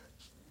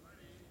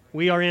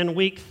We are in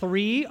week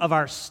 3 of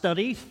our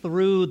study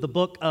through the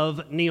book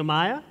of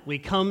Nehemiah. We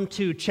come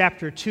to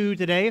chapter 2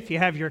 today. If you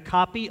have your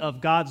copy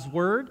of God's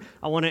Word,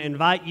 I want to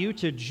invite you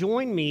to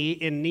join me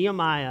in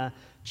Nehemiah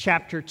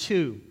chapter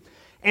 2.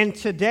 And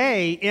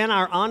today, in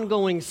our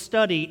ongoing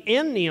study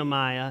in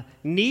Nehemiah,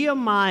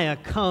 Nehemiah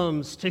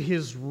comes to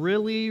his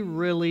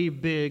really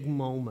big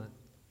moment,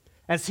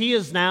 as he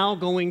is now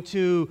going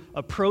to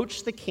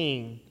approach the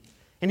king,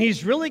 and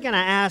he's really going to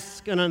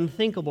ask an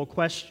unthinkable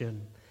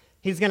question.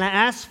 He's going to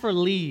ask for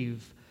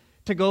leave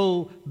to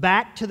go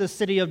back to the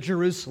city of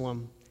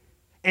Jerusalem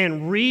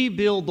and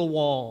rebuild the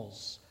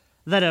walls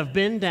that have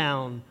been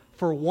down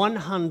for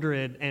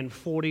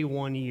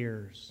 141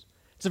 years.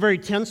 It's a very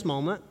tense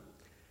moment.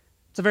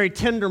 It's a very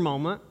tender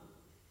moment.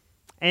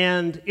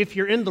 And if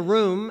you're in the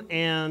room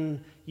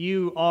and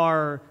you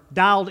are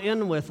dialed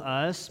in with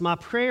us, my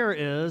prayer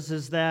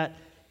is that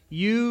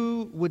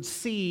you would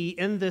see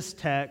in this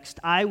text,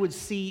 I would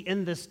see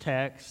in this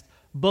text,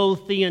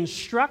 both the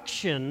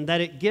instruction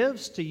that it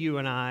gives to you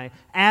and I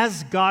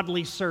as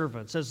godly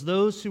servants, as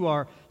those who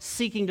are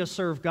seeking to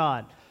serve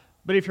God.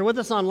 But if you're with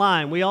us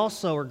online, we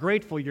also are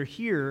grateful you're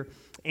here,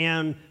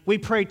 and we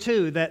pray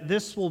too that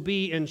this will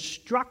be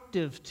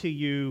instructive to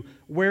you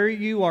where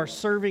you are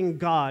serving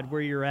God,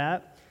 where you're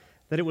at,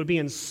 that it would be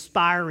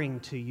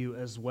inspiring to you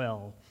as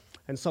well.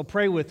 And so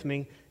pray with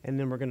me, and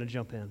then we're going to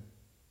jump in.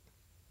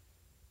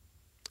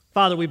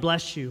 Father, we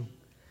bless you.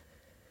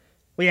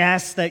 We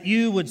ask that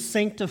you would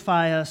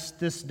sanctify us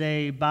this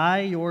day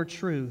by your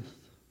truth.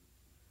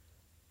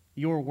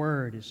 Your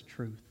word is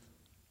truth.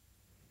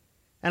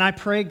 And I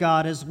pray,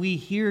 God, as we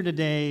hear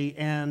today,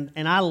 and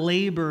I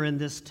labor in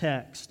this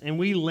text, and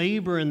we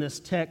labor in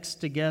this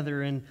text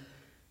together, and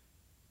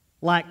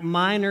like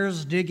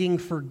miners digging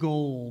for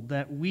gold,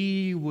 that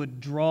we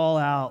would draw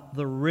out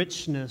the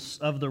richness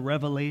of the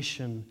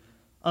revelation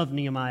of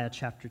Nehemiah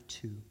chapter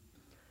 2.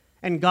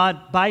 And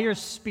God, by your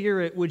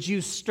Spirit, would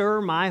you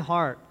stir my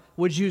heart?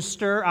 Would you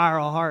stir our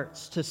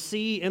hearts to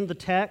see in the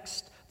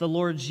text the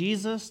Lord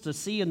Jesus, to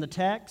see in the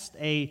text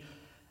a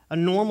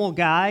normal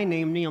guy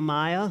named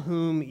Nehemiah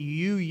whom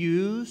you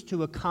used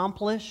to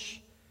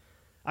accomplish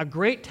a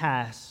great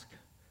task.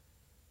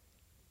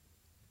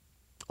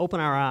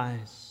 Open our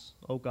eyes,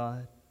 O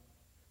God,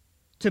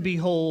 to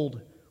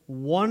behold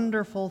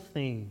wonderful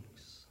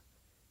things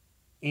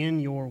in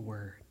your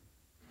word.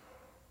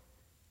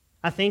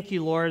 I thank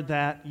you, Lord,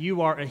 that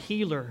you are a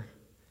healer,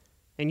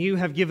 and you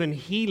have given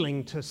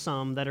healing to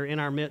some that are in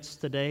our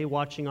midst today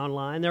watching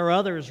online. There are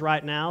others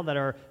right now that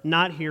are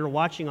not here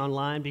watching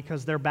online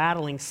because they're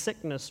battling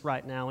sickness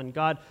right now. And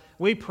God,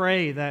 we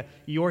pray that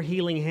your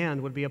healing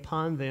hand would be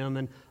upon them.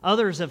 And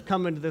others have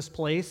come into this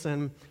place,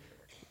 and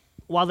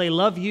while they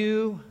love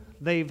you,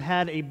 they've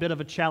had a bit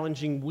of a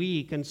challenging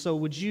week. And so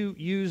would you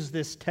use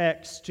this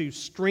text to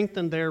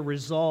strengthen their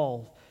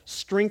resolve,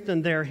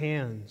 strengthen their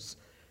hands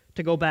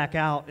to go back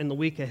out in the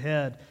week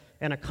ahead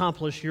and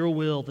accomplish your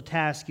will, the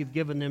task you've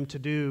given them to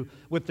do,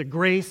 with the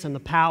grace and the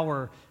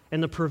power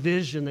and the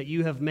provision that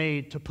you have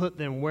made to put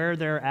them where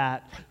they're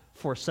at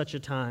for such a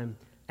time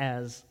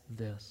as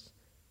this.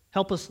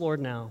 Help us, Lord,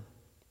 now.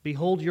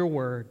 Behold your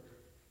word,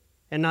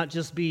 and not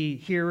just be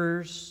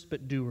hearers,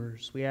 but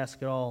doers. We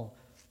ask it all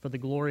for the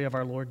glory of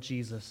our Lord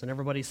Jesus. And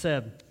everybody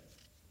said,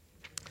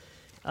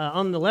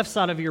 on the left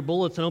side of your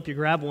bulletin, I hope you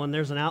grab one,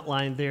 there's an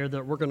outline there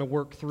that we're going to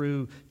work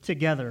through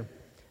together.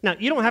 Now,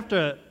 you don't have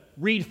to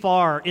read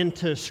far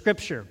into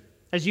Scripture.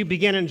 As you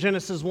begin in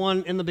Genesis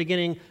 1, in the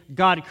beginning,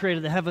 God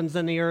created the heavens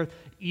and the earth.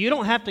 You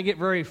don't have to get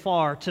very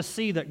far to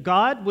see that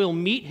God will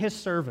meet his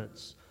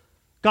servants.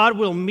 God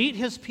will meet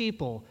his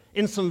people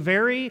in some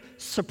very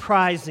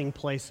surprising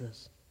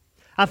places.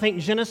 I think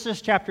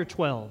Genesis chapter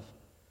 12,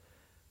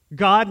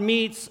 God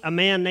meets a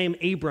man named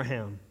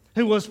Abraham,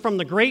 who was from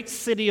the great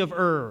city of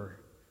Ur.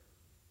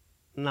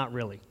 Not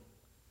really.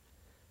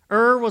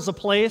 Ur was a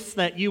place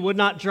that you would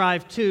not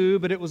drive to,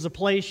 but it was a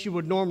place you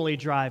would normally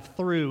drive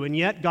through. And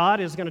yet God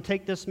is going to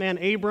take this man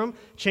Abram,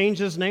 change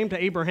his name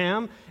to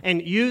Abraham,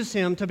 and use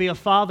him to be a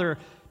father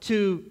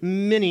to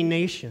many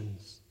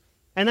nations.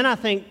 And then I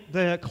think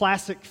the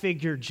classic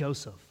figure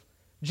Joseph,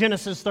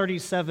 Genesis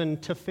 37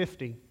 to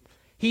 50.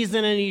 He's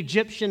in an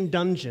Egyptian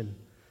dungeon.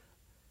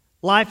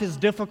 Life is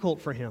difficult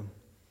for him.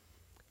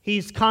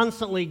 He's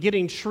constantly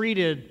getting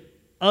treated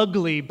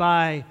ugly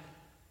by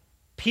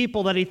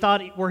people that he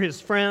thought were his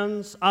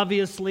friends.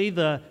 Obviously,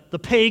 the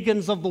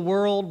pagans of the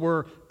world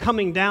were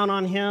coming down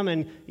on him,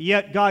 and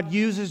yet God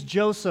uses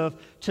Joseph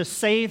to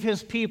save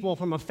his people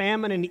from a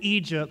famine in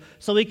Egypt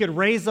so he could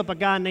raise up a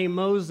guy named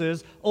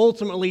Moses,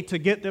 ultimately to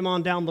get them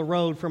on down the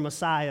road for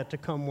Messiah to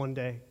come one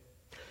day.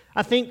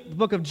 I think the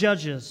book of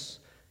Judges,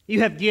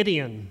 you have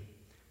Gideon,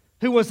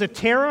 who was a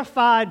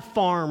terrified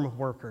farm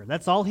worker.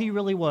 That's all he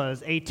really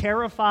was, a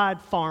terrified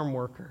farm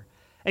worker.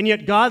 And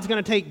yet God's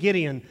going to take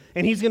Gideon,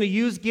 and he's going to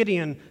use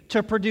Gideon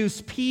to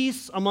produce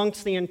peace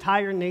amongst the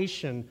entire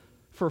nation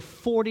for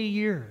 40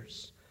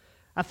 years.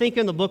 I think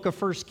in the book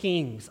of 1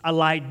 Kings,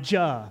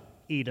 Elijah,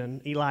 we've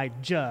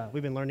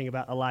been learning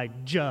about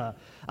Elijah.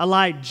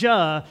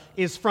 Elijah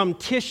is from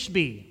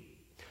Tishbe,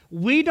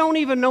 We don't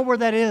even know where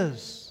that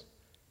is.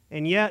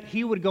 And yet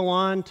he would go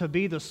on to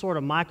be the sort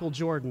of Michael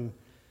Jordan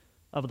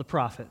of the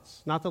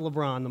prophets. Not the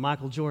LeBron, the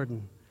Michael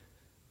Jordan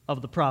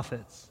of the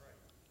prophets.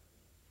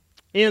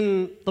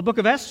 In the book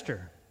of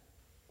Esther,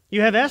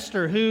 you have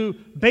Esther who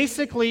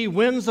basically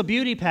wins a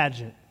beauty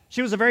pageant.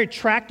 She was a very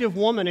attractive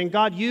woman, and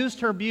God used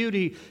her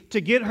beauty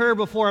to get her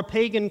before a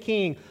pagan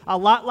king, a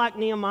lot like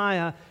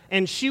Nehemiah,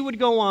 and she would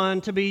go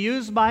on to be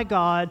used by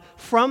God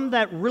from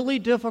that really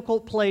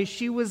difficult place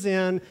she was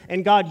in,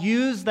 and God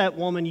used that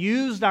woman,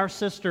 used our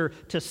sister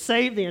to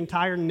save the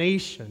entire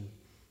nation.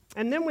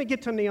 And then we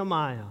get to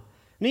Nehemiah.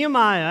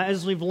 Nehemiah,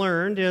 as we've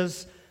learned,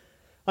 is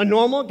a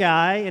normal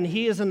guy, and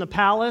he is in the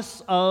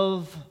palace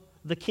of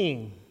the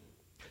king.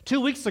 2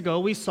 weeks ago,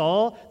 we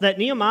saw that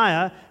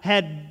Nehemiah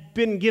had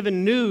been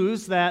given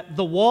news that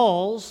the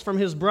walls from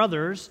his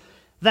brothers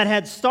that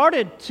had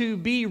started to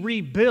be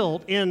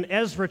rebuilt in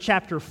Ezra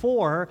chapter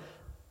 4,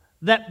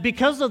 that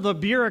because of the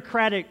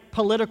bureaucratic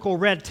political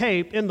red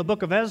tape in the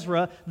book of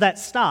Ezra, that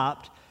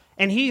stopped.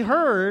 And he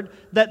heard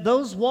that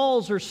those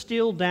walls are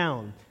still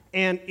down.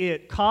 And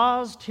it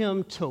caused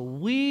him to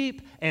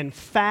weep and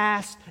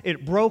fast.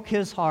 It broke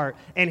his heart.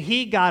 And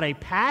he got a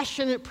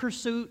passionate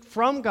pursuit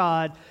from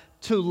God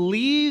to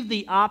leave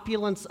the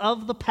opulence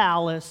of the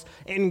palace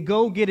and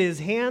go get his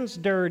hands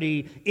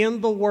dirty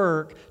in the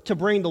work to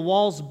bring the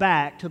walls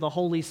back to the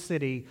holy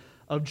city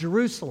of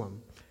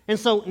Jerusalem. And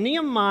so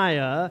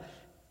Nehemiah,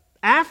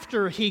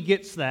 after he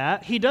gets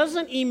that, he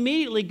doesn't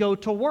immediately go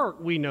to work.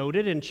 We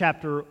noted in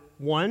chapter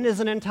 1 is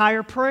an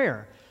entire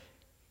prayer.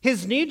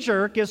 His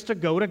knee-jerk is to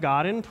go to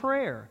God in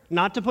prayer,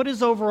 not to put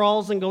his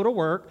overalls and go to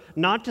work,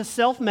 not to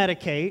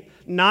self-medicate,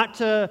 not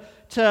to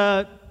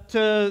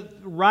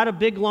write a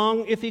big,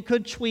 long, if he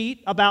could,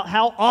 tweet about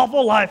how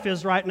awful life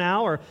is right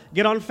now, or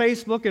get on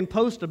Facebook and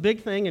post a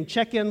big thing and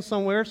check in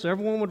somewhere so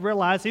everyone would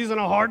realize he's in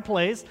a hard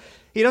place.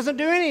 He doesn't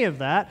do any of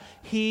that.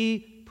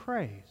 He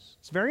prays.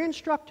 It's very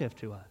instructive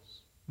to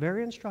us,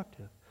 very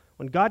instructive.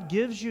 When God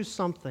gives you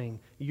something,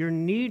 your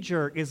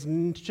knee-jerk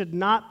should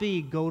not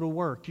be go to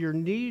work. Your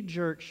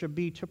knee-jerk should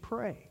be to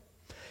pray.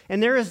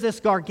 And there is this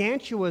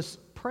gargantuous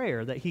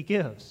prayer that he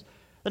gives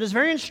that is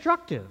very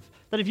instructive,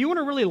 that if you want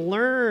to really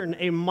learn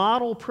a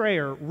model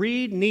prayer,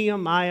 read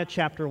Nehemiah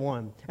chapter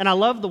 1. And I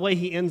love the way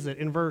he ends it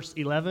in verse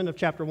 11 of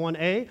chapter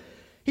 1a.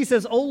 He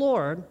says, "O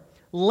Lord,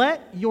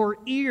 let your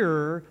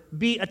ear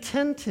be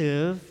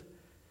attentive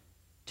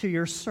to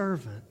your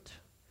servant."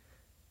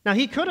 Now,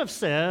 he could have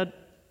said,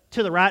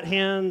 to the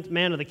right-hand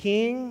man of the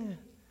king,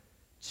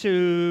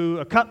 to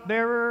a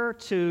cupbearer,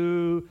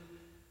 to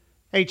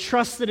a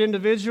trusted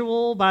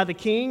individual by the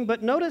king,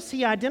 but notice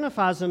he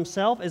identifies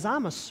himself as,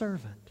 I'm a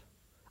servant.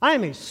 I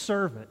am a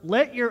servant.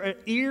 Let your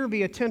ear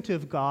be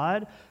attentive,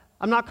 God.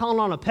 I'm not calling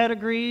on a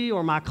pedigree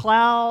or my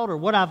cloud or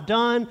what I've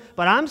done,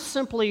 but I'm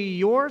simply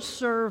your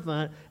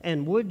servant,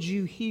 and would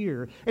you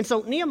hear? And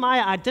so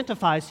Nehemiah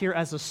identifies here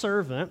as a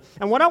servant.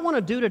 And what I want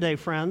to do today,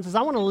 friends, is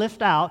I want to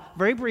lift out,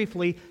 very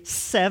briefly,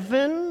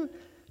 7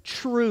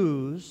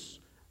 truths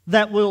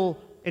that will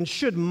and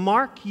should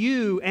mark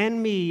you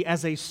and me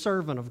as a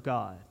servant of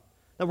God.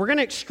 Now, we're going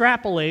to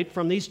extrapolate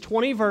from these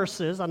 20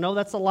 verses. I know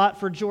that's a lot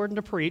for Jordan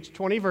to preach,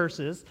 20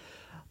 verses,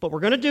 but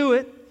we're going to do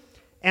it.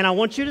 And I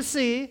want you to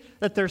see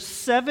that there's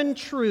 7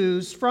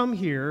 truths from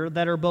here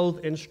that are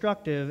both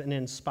instructive and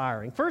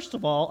inspiring. First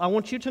of all, I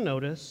want you to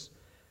notice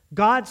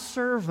God's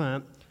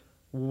servant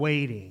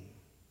waiting.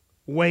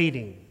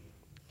 Waiting.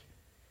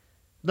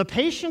 The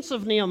patience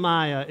of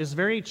Nehemiah is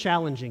very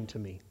challenging to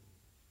me.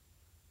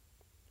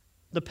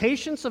 The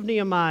patience of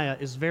Nehemiah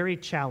is very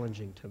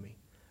challenging to me.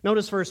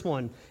 Notice verse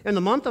 1. In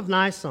the month of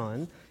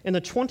Nisan, in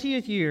the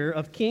 20th year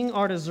of King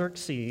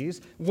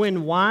Artaxerxes,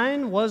 when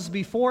wine was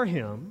before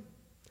him,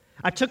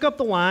 I took up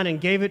the wine and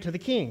gave it to the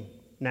king.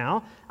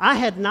 Now, I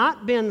had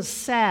not been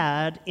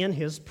sad in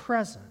his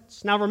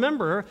presence. Now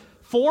remember,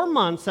 4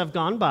 months have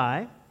gone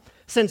by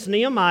since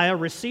Nehemiah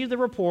received the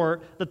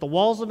report that the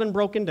walls have been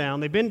broken down.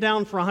 They've been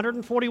down for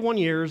 141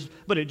 years,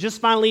 but it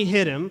just finally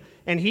hit him.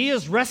 And he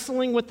is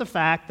wrestling with the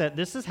fact that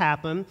this has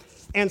happened.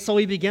 And so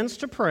he begins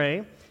to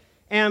pray.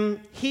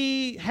 And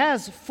he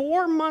has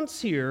 4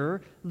 months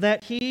here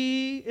that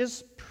he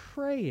is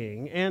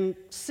praying and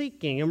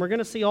seeking, and we're going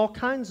to see all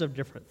kinds of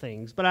different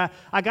things. But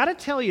I got to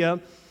tell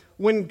you,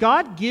 when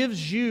God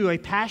gives you a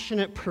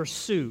passionate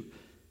pursuit,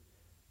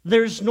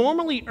 there's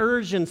normally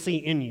urgency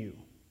in you.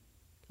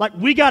 Like,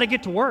 we got to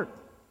get to work.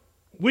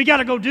 We got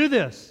to go do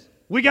this.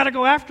 We got to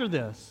go after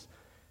this.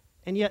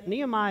 And yet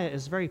Nehemiah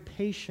is very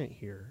patient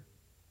here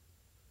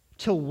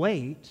to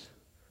wait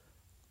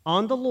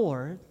on the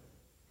Lord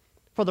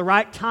for the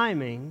right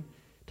timing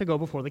to go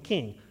before the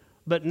king.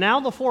 But now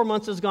the 4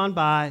 months has gone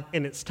by,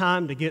 and it's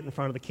time to get in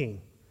front of the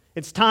king.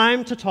 It's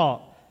time to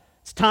talk.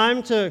 It's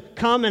time to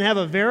come and have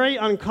a very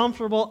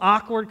uncomfortable,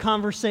 awkward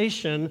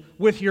conversation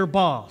with your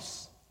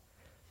boss.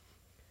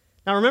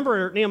 Now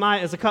remember,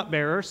 Nehemiah is a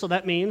cupbearer, so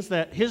that means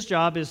that his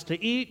job is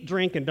to eat,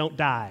 drink, and don't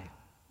die.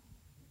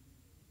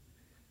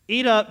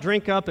 Eat up,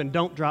 drink up, and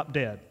don't drop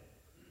dead.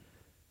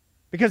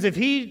 Because if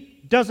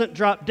he doesn't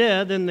drop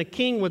dead, then the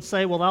king would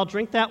say, well, I'll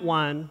drink that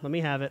wine, let me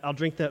have it. I'll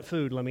drink that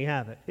food, let me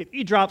have it. If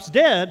he drops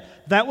dead,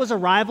 that was a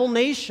rival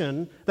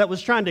nation that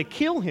was trying to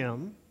kill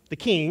him, the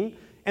king,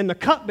 and the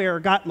cupbearer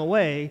got in the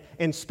way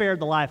and spared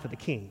the life of the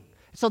king.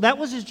 So that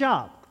was his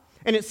job.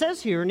 And it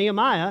says here,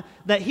 Nehemiah,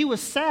 that he was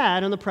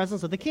sad in the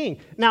presence of the king.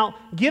 Now,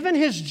 given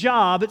his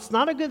job, it's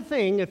not a good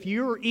thing if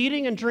you're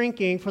eating and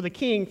drinking for the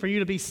king for you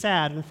to be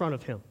sad in front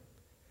of him.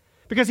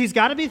 Because he's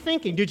got to be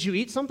thinking, did you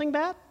eat something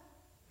bad?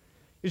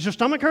 Is your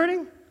stomach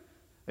hurting?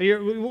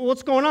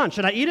 What's going on?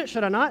 Should I eat it?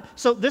 Should I not?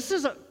 So this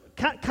is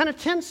kind of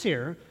tense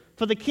here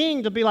for the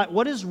king to be like,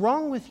 what is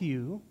wrong with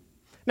you?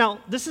 Now,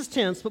 this is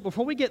tense, but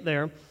before we get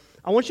there,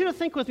 I want you to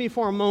think with me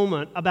for a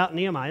moment about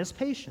Nehemiah's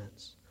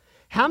patience.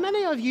 How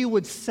many of you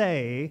would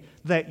say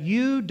that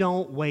you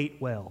don't wait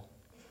well?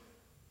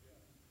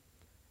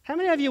 How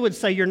many of you would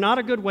say you're not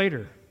a good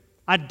waiter?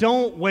 I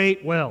don't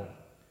wait well.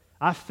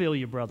 I feel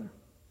you, brother.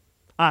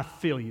 I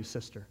feel you,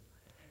 sister.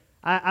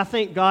 I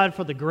thank God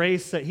for the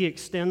grace that He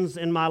extends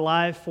in my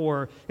life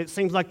for, it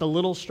seems like the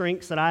little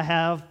strengths that I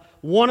have.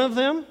 One of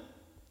them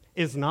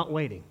is not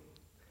waiting.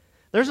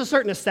 There's a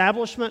certain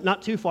establishment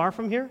not too far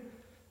from here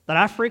that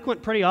I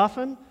frequent pretty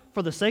often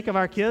for the sake of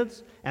our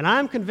kids, and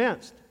I'm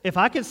convinced if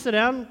I could sit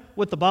down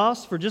with the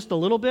boss for just a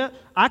little bit,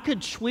 I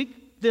could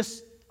tweak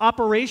this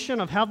operation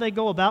of how they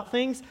go about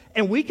things,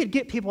 and we could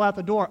get people out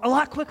the door a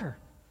lot quicker.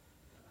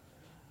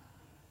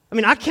 I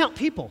mean, I count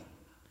people.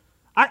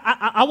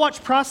 I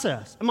watch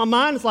process, and my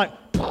mind is like,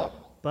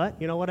 but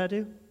you know what I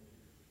do?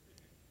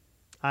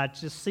 I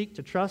just seek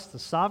to trust the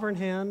sovereign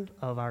hand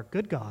of our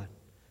good God,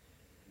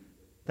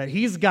 that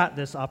He's got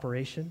this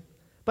operation,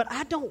 but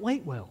I don't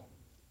wait well.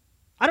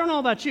 I don't know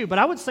about you, but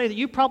I would say that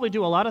you probably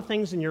do a lot of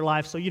things in your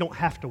life so you don't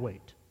have to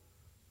wait.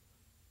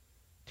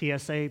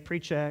 TSA,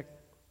 pre-check,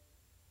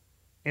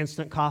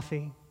 instant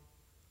coffee,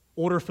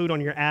 order food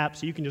on your app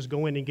so you can just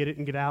go in and get it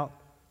and get out.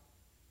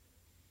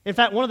 In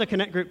fact, one of the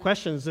Connect Group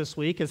questions this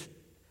week is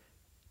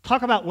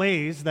talk about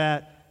ways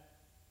that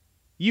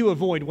you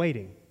avoid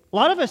waiting. A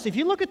lot of us, if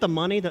you look at the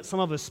money that some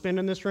of us spend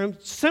in this room,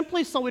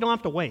 simply so we don't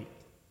have to wait.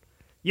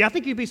 Yeah, I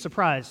think you'd be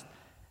surprised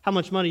how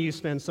much money you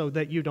spend so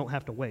that you don't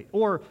have to wait.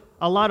 Or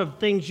a lot of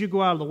things you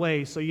go out of the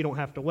way so you don't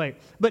have to wait.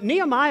 But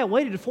Nehemiah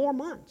waited 4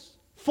 months.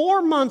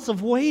 4 months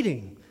of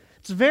waiting.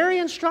 It's very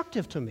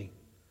instructive to me.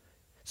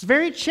 It's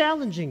very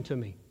challenging to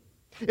me.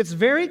 It's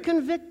very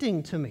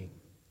convicting to me.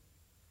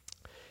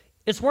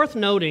 It's worth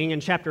noting in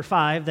chapter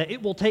 5 that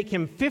it will take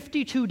him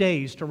 52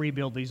 days to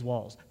rebuild these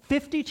walls.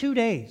 52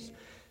 days.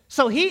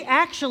 So he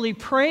actually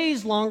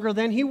prays longer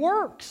than he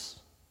works.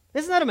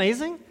 Isn't that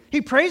amazing?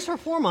 He prays for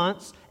 4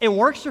 months and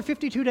works for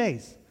 52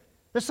 days.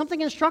 There's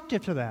something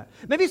instructive to that.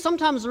 Maybe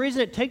sometimes the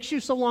reason it takes you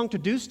so long to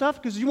do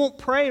stuff because you won't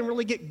pray and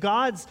really get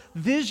God's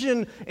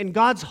vision and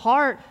God's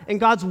heart and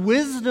God's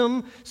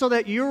wisdom so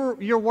that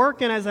you're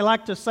working, as they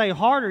like to say,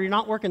 harder. You're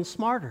not working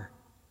smarter.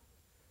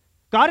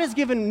 God has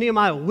given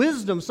Nehemiah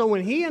wisdom, so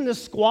when he and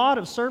this squad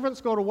of servants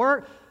go to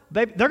work,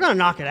 they're going to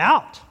knock it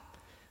out.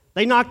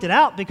 They knocked it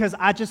out because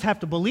I just have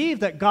to believe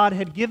that God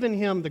had given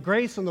him the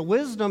grace and the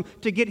wisdom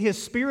to get his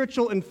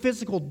spiritual and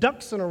physical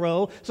ducks in a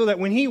row so that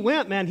when he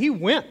went, man, he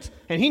went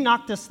and he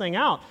knocked this thing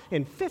out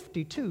in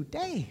 52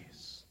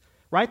 days.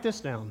 Write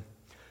this down.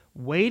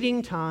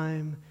 Waiting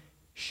time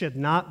should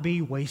not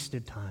be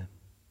wasted time.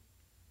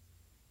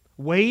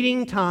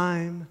 Waiting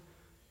time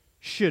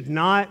should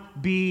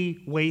not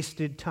be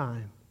wasted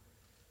time.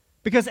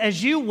 Because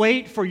as you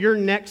wait for your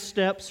next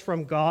steps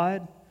from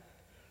God,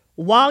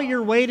 while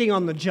you're waiting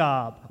on the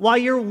job, while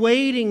you're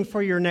waiting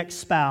for your next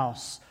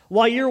spouse,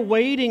 while you're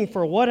waiting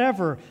for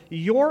whatever,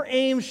 your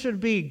aim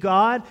should be,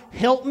 God,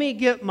 help me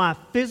get my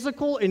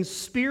physical and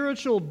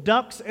spiritual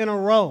ducks in a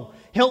row.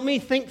 Help me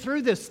think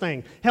through this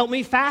thing. Help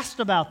me fast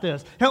about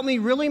this. Help me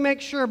really make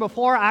sure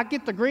before I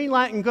get the green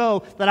light and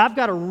go that I've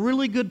got a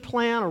really good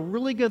plan, a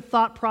really good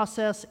thought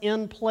process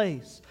in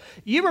place.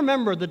 You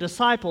remember the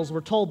disciples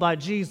were told by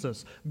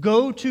Jesus,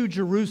 go to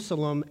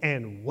Jerusalem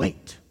and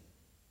wait.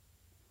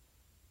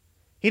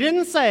 He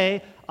didn't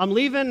say, I'm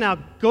leaving, now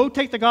go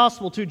take the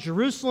gospel to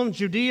Jerusalem,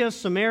 Judea,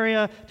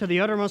 Samaria, to the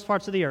uttermost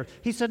parts of the earth.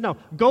 He said, no,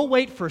 go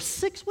wait for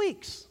 6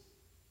 weeks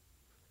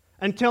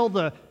until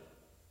the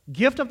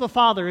gift of the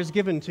Father is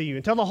given to you.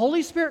 Until the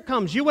Holy Spirit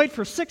comes, you wait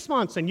for 6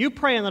 months and you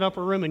pray in that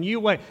upper room and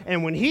you wait.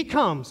 And when He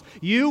comes,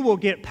 you will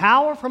get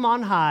power from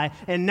on high,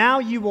 and now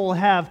you will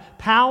have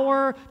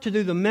power to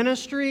do the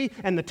ministry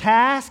and the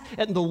task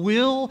and the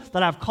will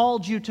that I've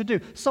called you to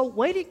do. So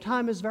waiting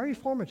time is very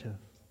formative.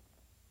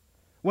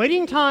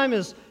 Waiting time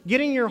is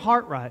getting your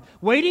heart right.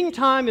 Waiting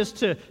time is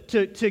to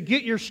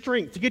get your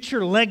strength, to get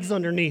your legs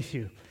underneath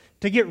you,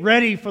 to get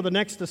ready for the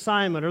next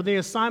assignment or the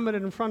assignment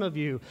in front of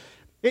you.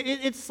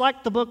 It's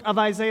like the book of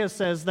Isaiah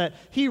says that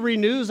He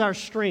renews our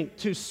strength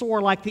to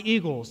soar like the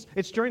eagles.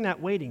 It's during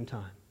that waiting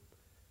time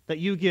that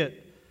you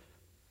get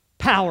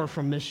power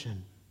from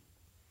mission.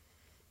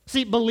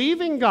 See,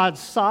 believing God's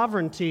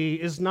sovereignty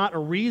is not a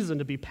reason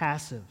to be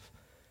passive.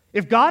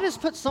 If God has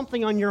put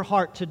something on your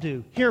heart to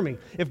do, hear me,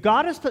 if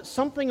God has put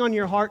something on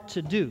your heart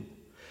to do,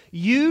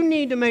 You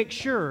need to make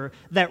sure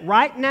that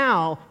right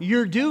now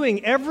you're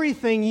doing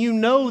everything you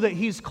know that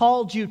He's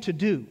called you to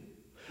do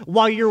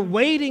while you're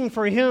waiting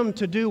for Him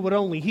to do what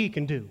only He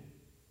can do.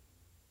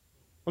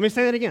 Let me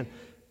say that again.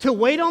 To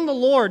wait on the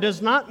Lord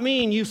does not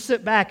mean you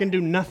sit back and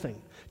do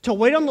nothing. To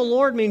wait on the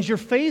Lord means you're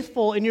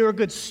faithful and you're a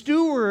good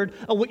steward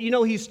of what you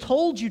know He's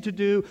told you to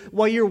do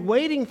while you're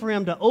waiting for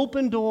Him to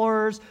open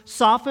doors,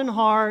 soften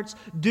hearts,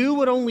 do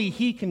what only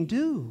He can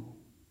do.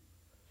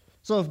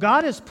 So if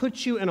God has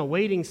put you in a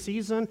waiting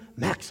season,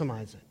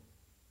 maximize it.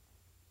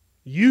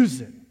 Use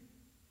it.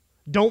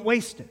 Don't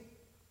waste it.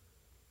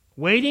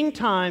 Waiting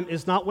time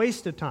is not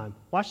wasted time.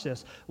 Watch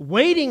this.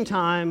 Waiting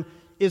time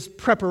is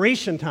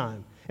preparation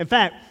time. In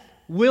fact,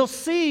 we'll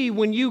see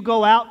when you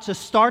go out to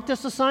start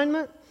this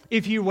assignment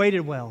if you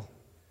waited well.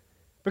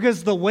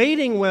 Because the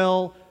waiting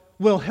well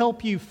will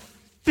help you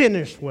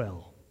finish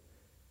well.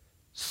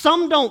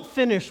 Some don't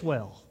finish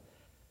well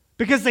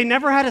because they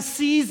never had a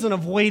season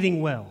of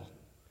waiting well.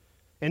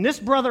 And this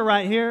brother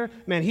right here,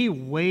 man, he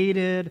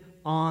waited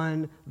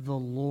on the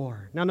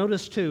Lord. Now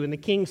notice too, and the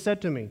king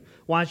said to me,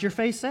 "Why is your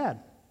face sad?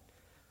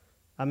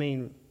 I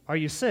mean, are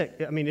you sick?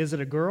 I mean, is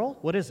it a girl?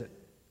 What is it?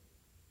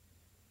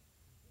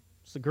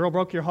 So the girl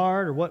broke your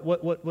heart, or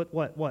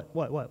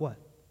what?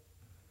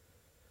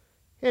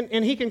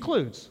 And he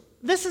concludes,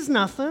 this is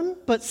nothing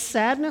but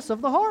sadness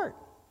of the heart.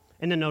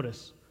 And then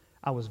notice,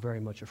 I was very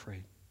much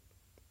afraid.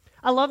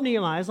 I love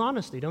Nehemiah's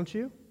honesty, don't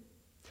you?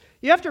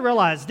 You have to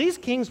realize these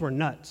kings were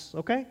nuts,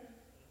 okay?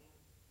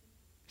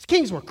 These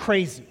kings were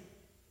crazy.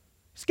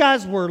 These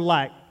guys were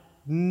like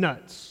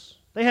nuts.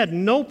 They had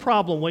no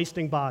problem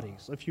wasting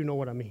bodies, if you know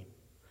what I mean.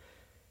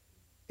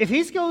 If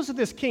he goes to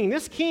this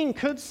king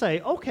could say,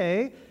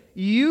 okay,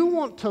 you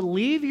want to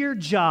leave your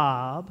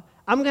job,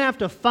 I'm going to have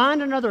to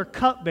find another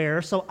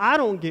cupbearer so I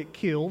don't get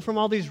killed from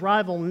all these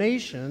rival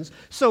nations,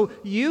 so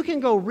you can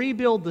go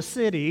rebuild the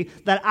city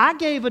that I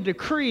gave a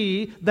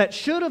decree that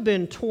should have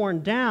been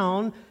torn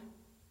down,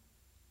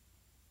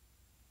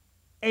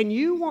 and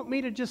you want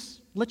me to just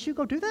let you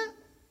go do that?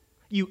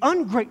 You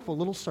ungrateful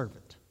little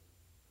servant.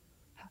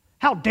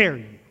 How dare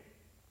you?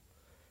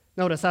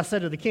 Notice I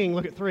said to the king,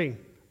 look at 3,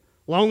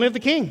 long live the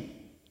king.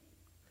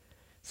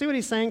 See what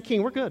he's saying?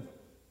 King, we're good.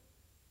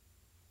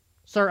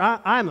 Sir,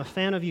 I'm a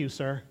fan of you,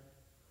 sir.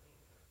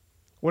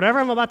 Whatever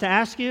I'm about to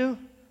ask you,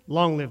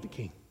 long live the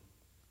king.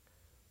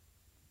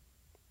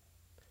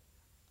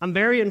 I'm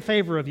very in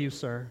favor of you,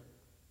 sir.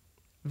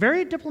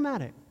 Very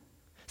diplomatic.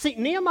 See,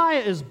 Nehemiah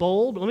is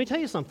bold, but let me tell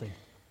you something.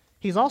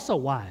 He's also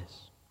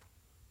wise.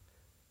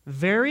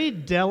 Very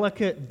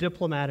delicate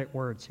diplomatic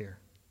words here.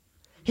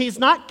 He's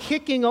not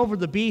kicking over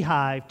the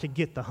beehive to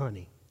get the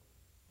honey.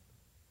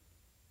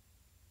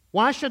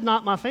 Why should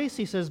not my face,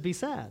 he says, be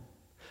sad?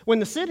 When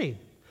the city,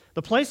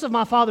 the place of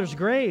my father's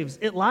graves,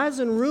 it lies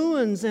in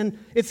ruins and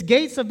its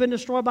gates have been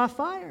destroyed by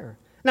fire.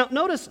 Now,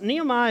 notice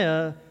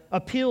Nehemiah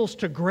appeals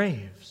to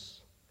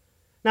graves.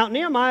 Now,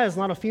 Nehemiah is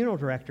not a funeral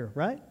director,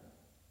 right?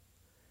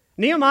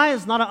 Nehemiah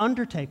is not an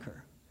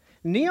undertaker.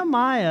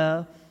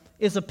 Nehemiah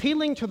is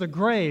appealing to the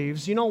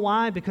graves. You know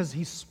why? Because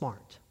he's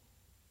smart.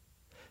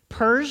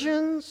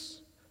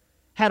 Persians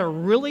had a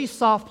really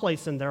soft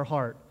place in their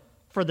heart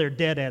for their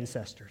dead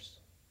ancestors.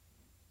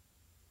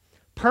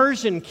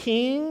 Persian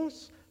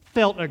kings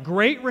felt a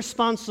great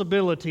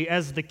responsibility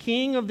as the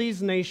king of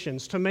these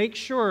nations to make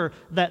sure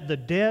that the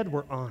dead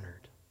were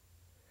honored.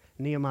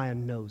 Nehemiah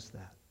knows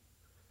that.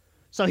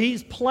 So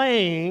he's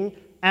playing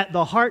at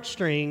the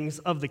heartstrings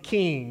of the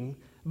king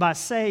by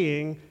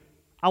saying,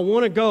 I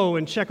want to go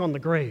and check on the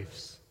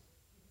graves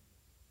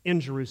in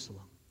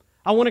Jerusalem.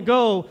 I want to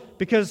go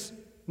because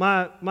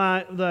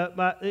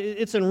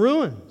it's in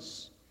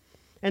ruins.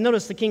 And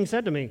notice the king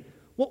said to me,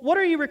 what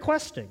are you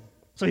requesting?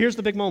 So here's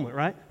the big moment,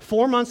 right?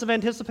 4 months of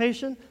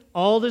anticipation,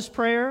 all this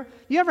prayer.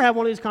 You ever have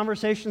one of these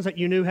conversations that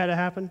you knew had to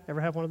happen?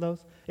 Ever have one of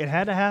those? It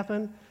had to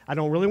happen. I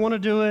don't really want to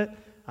do it.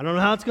 I don't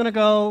know how it's going to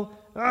go.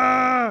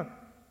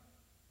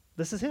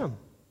 This is him.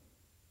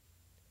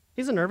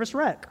 He's a nervous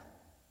wreck.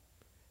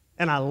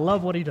 And I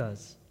love what he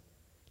does.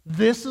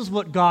 This is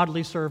what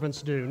godly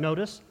servants do.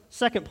 Notice,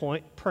 second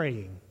point,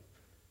 praying.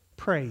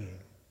 Praying.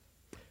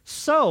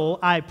 So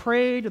I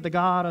prayed to the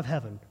God of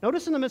heaven.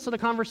 Notice in the midst of the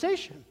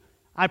conversation,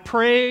 I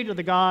prayed to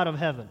the God of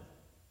heaven.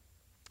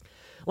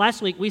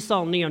 Last week, we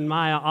saw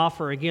Nehemiah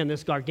offer again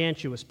this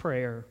gargantuous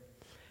prayer.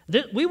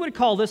 We would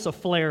call this a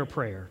flare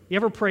prayer. You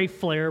ever pray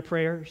flare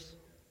prayers?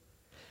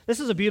 This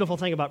is a beautiful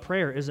thing about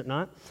prayer, is it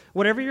not?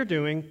 Whatever you're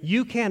doing,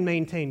 you can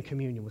maintain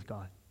communion with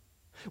God.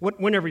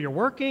 Whenever you're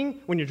working,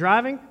 when you're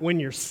driving, when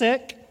you're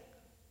sick,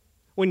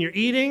 when you're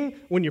eating,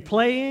 when you're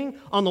playing,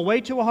 on the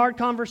way to a hard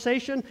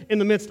conversation, in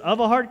the midst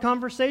of a hard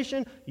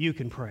conversation, you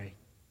can pray.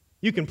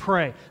 You can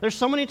pray. There's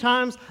so many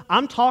times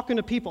I'm talking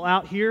to people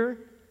out here,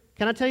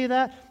 can I tell you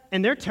that?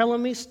 And they're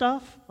telling me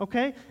stuff,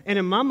 okay? And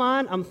in my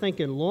mind, I'm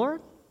thinking,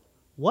 Lord,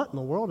 what in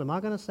the world am I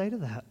going to say to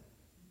that?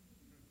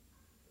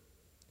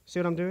 See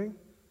what I'm doing?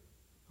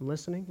 I'm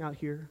listening out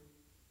here.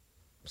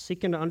 I'm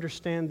seeking to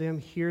understand them,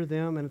 hear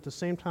them, and at the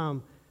same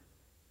time,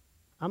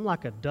 I'm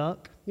like a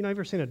duck. You know, have you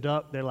ever seen a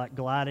duck? They're like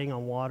gliding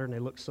on water and they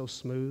look so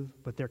smooth,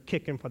 but they're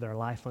kicking for their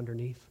life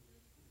underneath.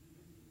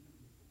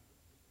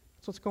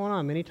 That's what's going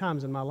on many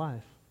times in my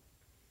life.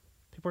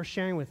 People are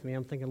sharing with me.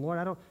 I'm thinking,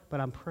 Lord,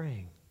 but I'm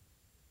praying,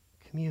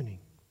 communing.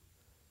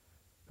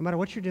 No matter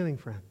what you're doing,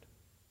 friend,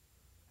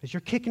 as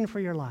you're kicking for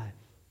your life,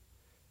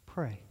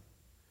 pray.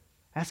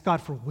 Ask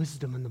God for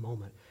wisdom in the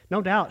moment.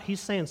 No doubt, he's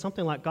saying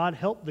something like, God,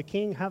 help the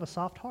king have a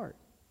soft heart.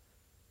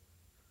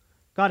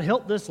 God,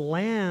 help this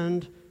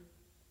land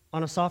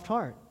on a soft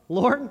heart.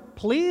 Lord,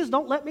 please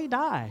don't let me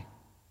die.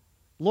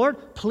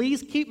 Lord,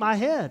 please keep my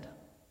head.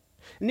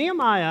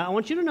 Nehemiah, I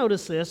want you to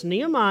notice this.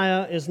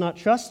 Nehemiah is not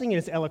trusting in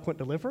his eloquent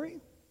delivery.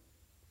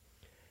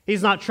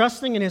 He's not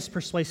trusting in his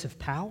persuasive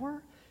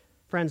power.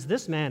 Friends,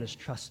 this man is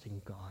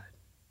trusting God.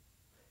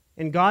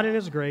 And God in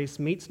his grace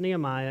meets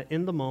Nehemiah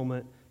in the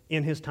moment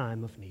in his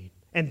time of need.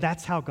 And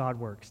that's how God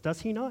works,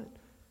 does he not?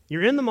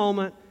 You're in the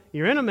moment.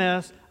 You're in a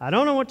mess. I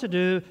don't know what to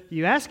do.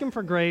 You ask him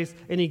for grace,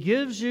 and he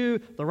gives you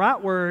the right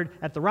word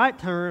at the right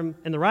time,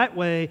 in the right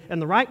way,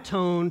 and the right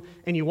tone,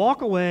 and you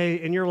walk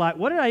away, and you're like,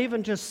 what did I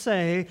even just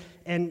say?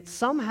 And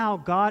somehow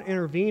God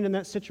intervened in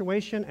that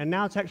situation, and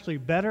now it's actually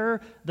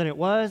better than it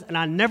was, and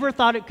I never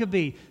thought it could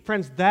be.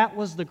 Friends, that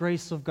was the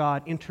grace of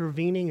God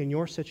intervening in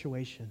your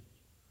situation.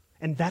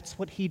 And that's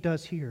what he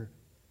does here.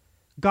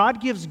 God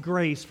gives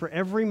grace for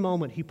every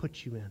moment he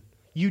puts you in.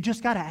 You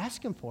just got to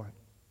ask him for it.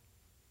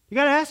 You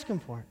got to ask him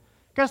for it.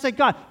 You got to say,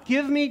 God,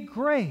 give me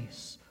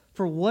grace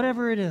for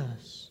whatever it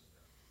is.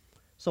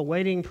 So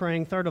waiting,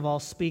 praying, third of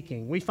all,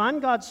 speaking. We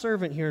find God's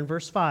servant here in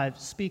verse 5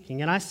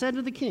 speaking. And I said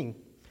to the king,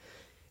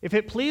 if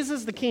it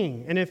pleases the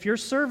king, and if your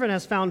servant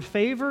has found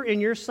favor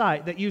in your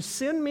sight, that you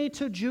send me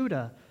to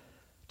Judah,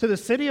 to the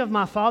city of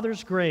my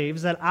father's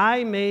graves, that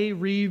I may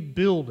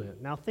rebuild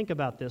it. Now think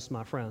about this,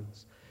 my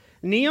friends.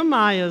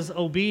 Nehemiah's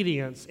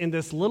obedience in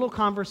this little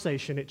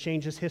conversation, it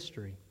changes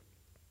history.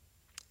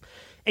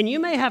 And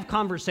you may have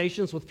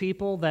conversations with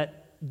people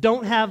that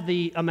don't have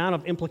the amount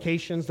of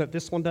implications that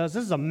this one does.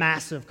 This is a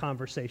massive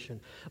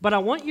conversation. But I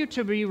want you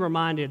to be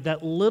reminded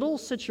that little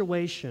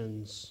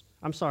conversations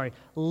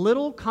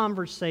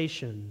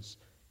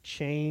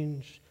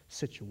change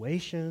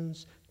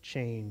situations,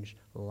 change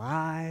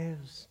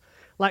lives.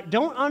 Like,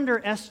 don't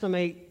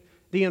underestimate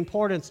the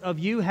importance of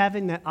you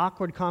having that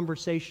awkward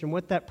conversation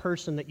with that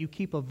person that you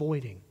keep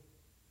avoiding.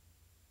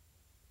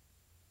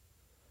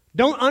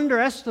 Don't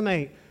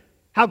underestimate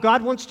how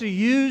God wants to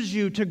use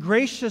you to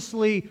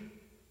graciously,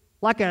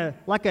 like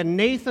a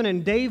Nathan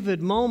and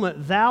David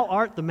moment, thou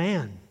art the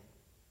man.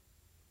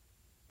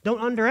 Don't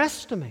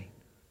underestimate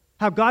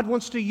how God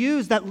wants to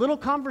use that little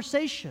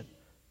conversation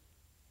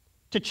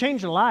to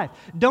change a life.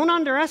 Don't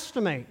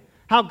underestimate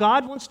how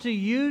God wants to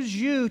use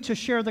you to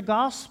share the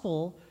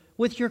gospel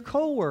with your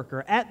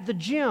coworker at the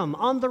gym,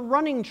 on the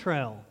running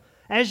trail,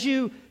 as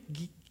you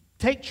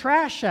take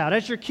trash out,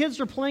 as your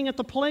kids are playing at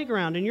the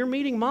playground and you're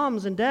meeting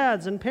moms and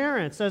dads and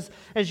parents,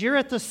 as you're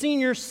at the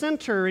senior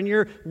center and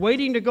you're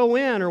waiting to go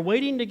in or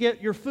waiting to get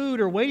your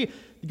food or waiting.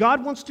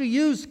 God wants to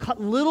use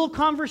little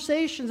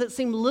conversations that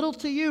seem little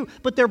to you,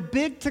 but they're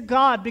big to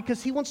God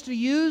because he wants to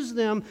use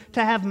them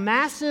to have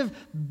massive,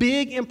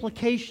 big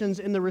implications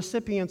in the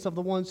recipients of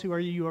the ones who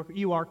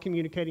you are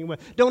communicating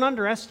with. Don't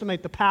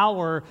underestimate the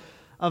power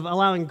of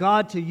allowing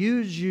God to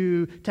use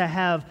you to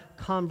have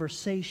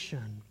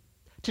conversation.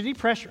 To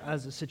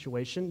depressurize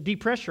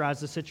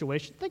the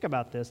situation, think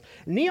about this.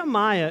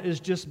 Nehemiah is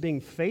just being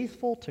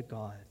faithful to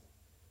God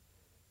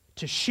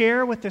to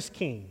share with this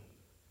king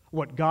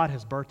what God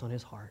has birthed on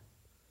his heart.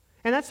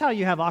 And that's how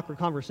you have awkward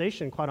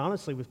conversation, quite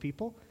honestly, with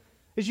people,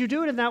 is you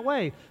do it in that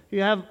way.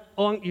 You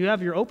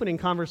have your opening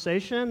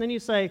conversation, then you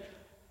say,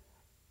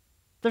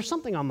 there's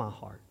something on my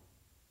heart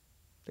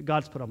that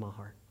God's put on my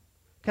heart.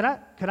 Could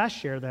I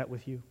share that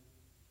with you?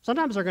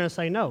 Sometimes they're going to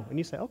say no, and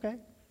you say, okay,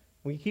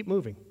 we keep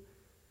moving.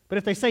 But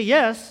if they say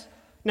yes,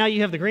 now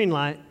you have the green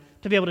light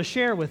to be able to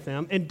share with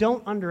them, and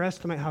don't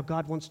underestimate how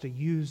God wants to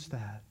use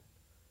that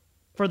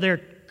for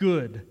their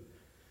good.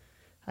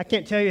 I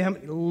can't tell you how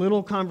many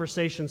little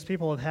conversations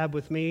people have had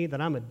with me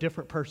that I'm a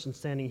different person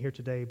standing here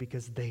today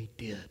because they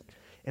did.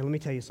 And let me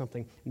tell you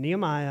something.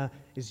 Nehemiah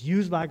is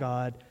used by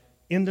God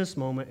in this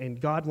moment, and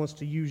God wants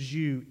to use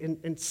you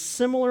in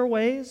similar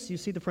ways. You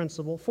see the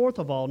principle. Fourth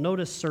of all,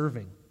 notice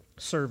serving.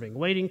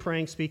 Waiting,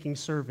 praying, speaking,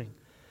 serving.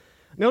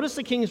 Notice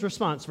the king's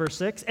response, verse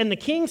 6. And the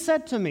king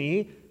said to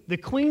me, the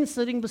queen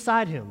sitting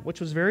beside him, which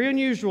was very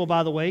unusual,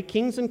 by the way.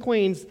 Kings and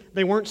queens,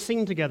 they weren't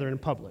seen together in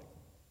public.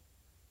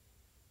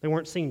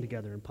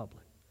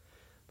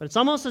 But it's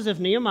almost as if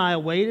Nehemiah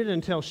waited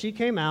until she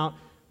came out,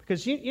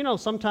 because you know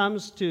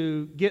sometimes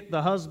to get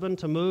the husband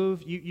to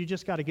move, you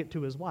just got to get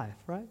to his wife,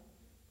 right?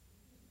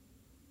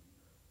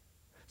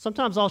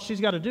 Sometimes all she's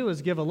got to do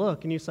is give a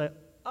look, and you say,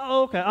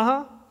 oh, okay,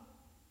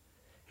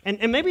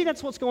 And maybe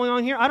that's what's going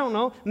on here. I don't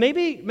know.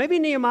 Maybe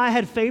Nehemiah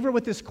had favor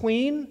with this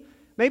queen.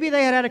 Maybe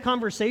they had a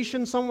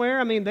conversation somewhere.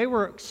 I mean, they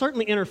were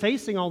certainly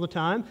interfacing all the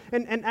time.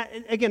 And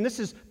again, this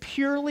is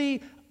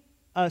purely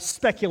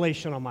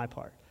speculation on my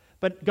part.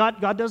 But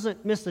God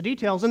doesn't miss the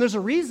details. And there's a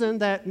reason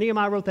that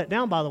Nehemiah wrote that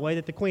down, by the way,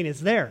 that the queen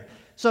is there.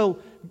 So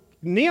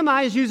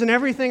Nehemiah is using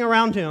everything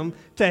around him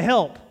to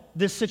help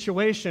this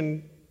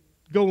situation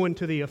go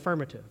into the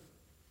affirmative.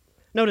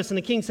 Notice, and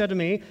the king said to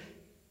me,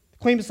 the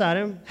queen beside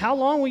him, how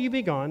long will you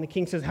be gone? The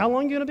king says, how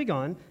long are you going to be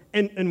gone?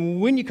 And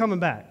when you coming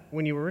back?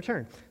 When you will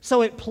return.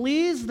 So it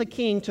pleased the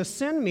king to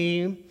send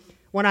me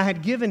when I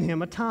had given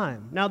him a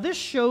time. Now this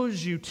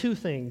shows you two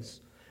things.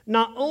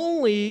 Not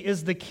only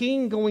is the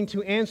king going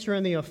to answer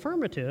in the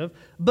affirmative,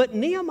 but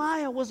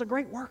Nehemiah was a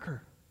great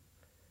worker.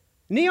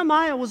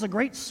 Nehemiah was a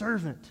great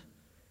servant.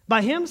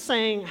 By him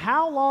saying,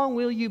 how long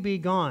will you be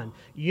gone?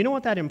 You know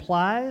what that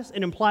implies?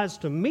 It implies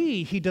to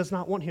me he does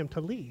not want him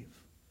to leave.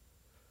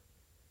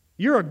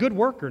 You're a good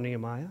worker,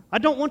 Nehemiah. I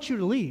don't want you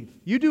to leave.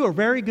 You do a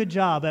very good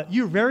job.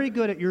 You're very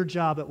good at your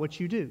job at what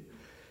you do.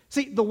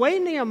 See, the way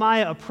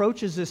Nehemiah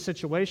approaches this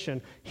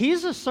situation,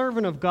 he's a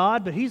servant of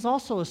God, but he's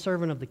also a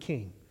servant of the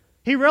king.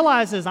 He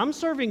realizes, I'm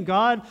serving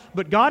God,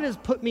 but God has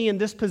put me in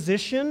this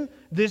position.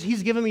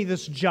 He's given me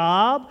this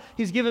job.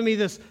 He's given me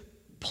this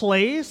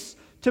place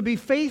to be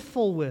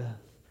faithful with.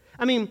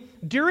 I mean,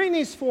 during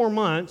these 4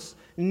 months,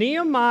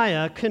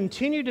 Nehemiah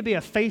continued to be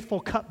a faithful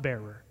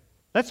cupbearer.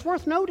 That's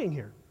worth noting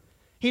here.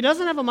 He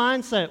doesn't have a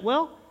mindset,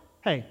 well,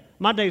 hey,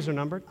 my days are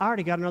numbered. I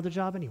already got another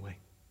job anyway.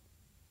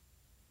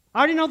 I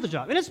already know the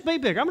job. And it's way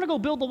bigger. I'm going to go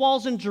build the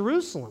walls in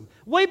Jerusalem.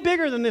 Way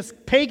bigger than this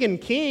pagan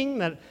king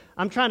that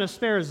I'm trying to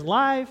spare his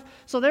life.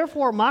 So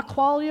therefore, my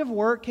quality of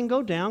work can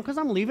go down because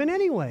I'm leaving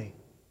anyway.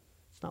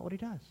 It's not what he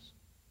does.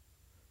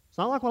 It's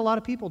not like what a lot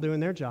of people do in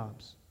their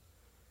jobs.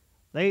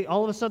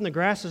 All of a sudden, the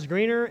grass is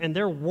greener, and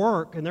their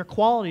work and their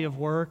quality of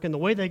work and the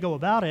way they go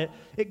about it,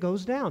 it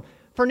goes down.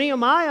 For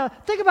Nehemiah,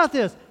 think about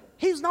this.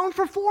 He's known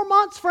for 4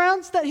 months,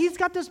 friends, that he's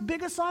got this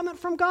big assignment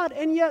from God,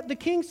 and yet the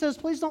king says,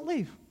 please don't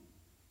leave.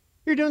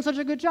 You're doing such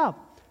a good job.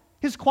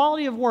 His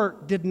quality of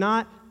work did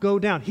not go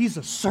down. He's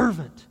a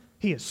servant.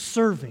 He is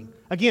serving.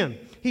 Again,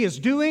 he is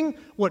doing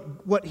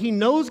what he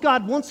knows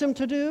God wants him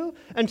to do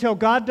until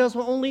God does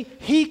what only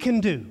he can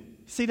do.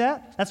 See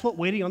that? That's what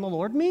waiting on the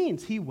Lord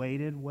means. He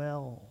waited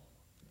well.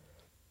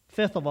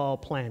 Fifth of all,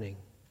 planning.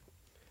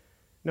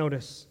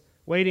 Notice,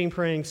 waiting,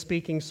 praying,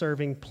 speaking,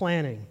 serving,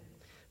 planning.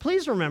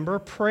 Please remember,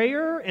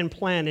 prayer and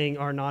planning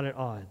are not at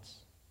odds.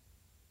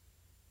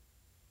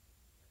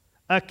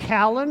 A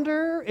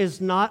calendar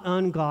is not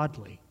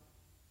ungodly.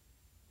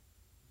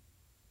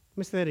 Let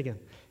me say that again.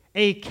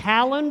 A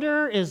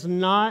calendar is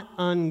not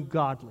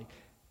ungodly.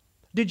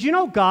 Did you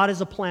know God is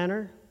a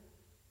planner?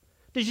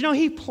 Did you know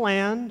He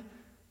planned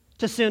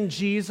to send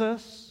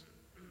Jesus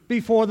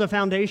before the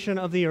foundation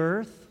of the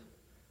earth?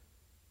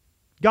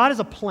 God is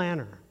a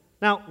planner.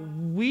 Now,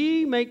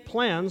 we make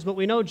plans, but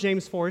we know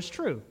James 4 is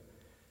true.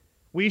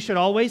 We should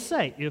always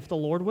say, if the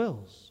Lord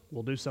wills,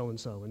 we'll do so and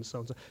so and so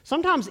and so.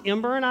 Sometimes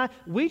Ember and I,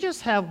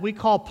 we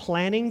call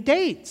planning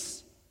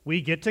dates.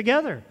 We get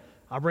together.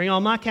 I bring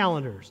all my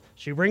calendars.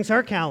 She brings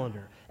her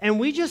calendar. And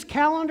we just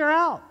calendar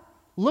out,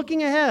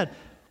 looking ahead.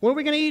 What are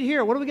we going to eat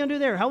here? What are we going to do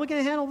there? How are we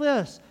going to handle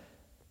this?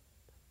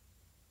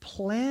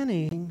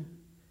 Planning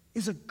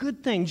is a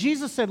good thing.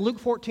 Jesus said, Luke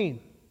 14,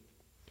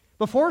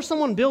 before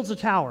someone builds a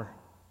tower,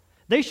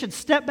 they should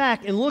step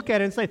back and look at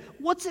it and say,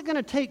 what's it going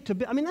to take to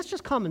build? I mean, that's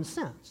just common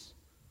sense.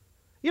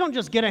 You don't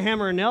just get a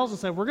hammer and nails and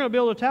say, we're going to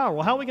build a tower.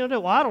 Well, how are we going to do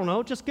it? Well, I don't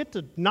know. Just get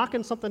to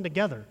knocking something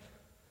together.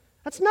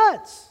 That's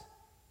nuts.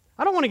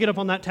 I don't want to get up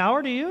on that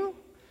tower, do you?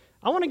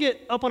 I want to get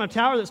up on a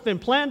tower that's been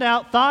planned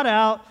out, thought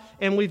out,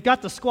 and we've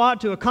got the squad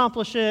to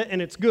accomplish it,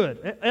 and it's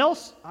good.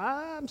 Else,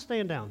 I'm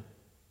staying down.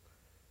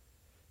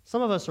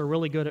 Some of us are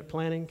really good at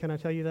planning, can I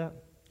tell you that?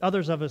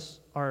 Others of us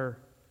are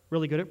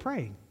really good at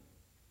praying.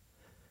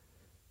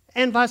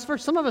 And vice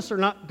versa. Some of us are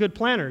not good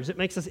planners. It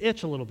makes us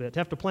itch a little bit to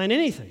have to plan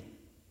anything.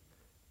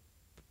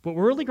 But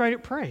we're really great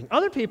at praying.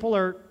 Other people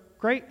are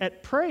great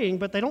at praying,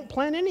 but they don't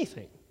plan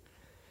anything.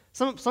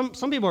 Some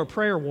people are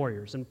prayer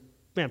warriors. And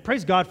man,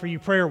 praise God for you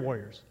prayer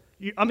warriors.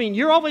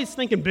 You're always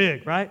thinking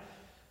big, right?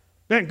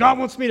 Man, God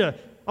wants me I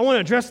want to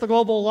address the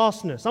global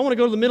lostness. I want to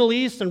go to the Middle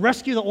East and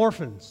rescue the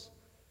orphans.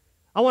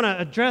 I want to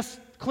address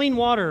clean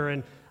water.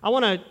 And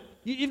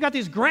you've got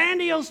these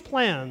grandiose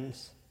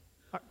plans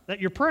that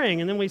you're praying.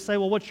 And then we say,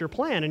 well, what's your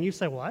plan? And you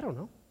say, well, I don't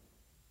know.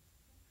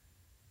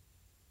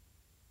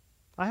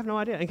 I have no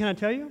idea. And can I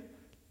tell you?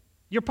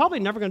 You're probably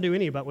never going to do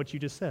any about what you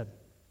just said.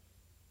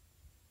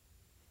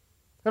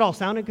 It all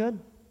sounded good.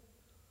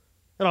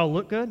 It all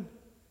looked good.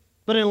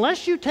 But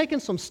unless you've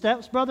taken some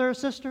steps, brother or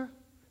sister,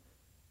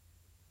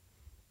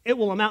 it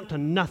will amount to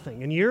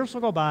nothing. And years will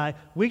go by,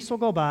 weeks will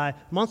go by,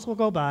 months will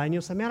go by, and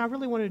you'll say, man, I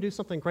really want to do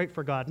something great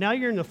for God. Now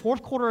you're in the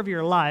fourth quarter of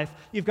your life.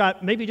 You've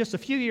got maybe just a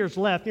few years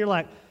left, and you're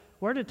like,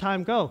 where did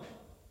time go?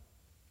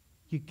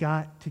 You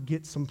got to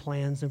get some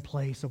plans in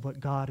place of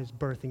what God is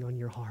birthing on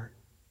your heart.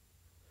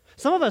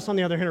 Some of us, on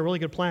the other hand, are really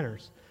good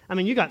planners.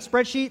 You got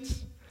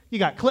spreadsheets, you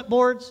got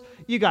clipboards,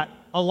 you got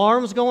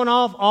alarms going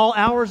off all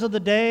hours of the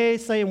day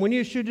saying when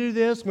you should do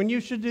this, when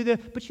you should do this,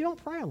 but you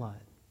don't pray a lot.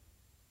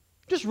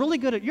 Just really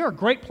good you're a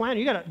great planner.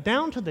 You got it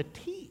down to the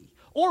T.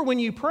 Or when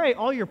you pray,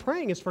 all you're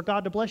praying is for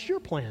God to bless your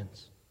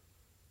plans.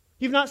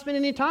 You've not spent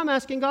any time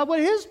asking God what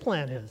his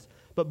plan is.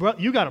 But bro,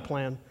 you got a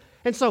plan.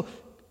 And so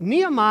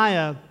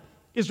Nehemiah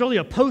is really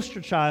a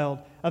poster child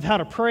of how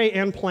to pray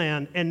and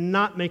plan and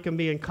not make them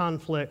be in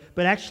conflict,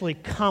 but actually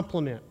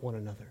complement one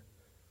another.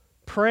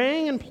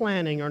 Praying and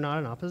planning are not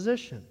in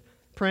opposition.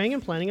 Praying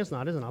and planning is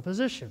not in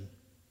opposition.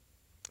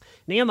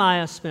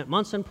 Nehemiah spent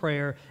months in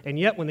prayer, and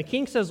yet when the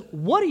king says,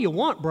 "What do you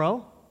want,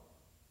 bro?"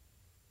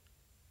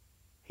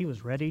 he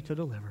was ready to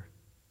deliver.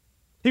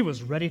 He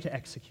was ready to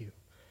execute.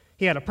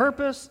 He had a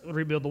purpose,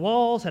 rebuild the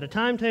walls, had a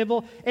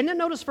timetable. And then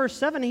notice verse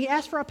 7, he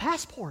asked for a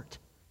passport.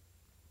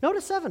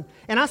 Notice 7.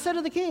 And I said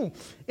to the king,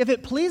 "If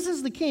it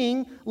pleases the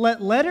king,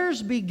 let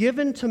letters be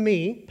given to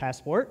me,"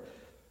 passport,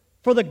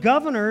 "for the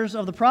governors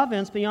of the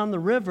province beyond the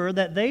river,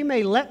 that they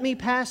may let me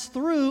pass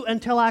through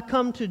until I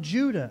come to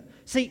Judah."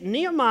 See,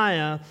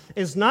 Nehemiah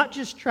is not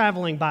just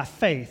traveling by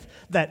faith.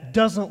 That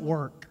doesn't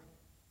work.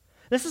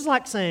 This is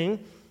like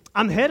saying,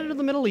 I'm headed to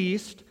the Middle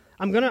East.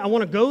 I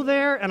want to go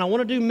there and I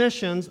want to do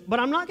missions, but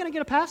I'm not going to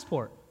get a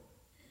passport.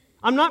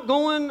 I'm not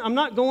going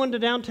to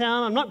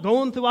downtown. I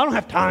don't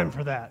have time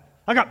for that.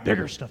 I got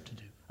bigger stuff to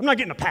do. I'm not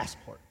getting a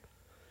passport.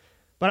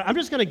 But I'm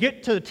just going to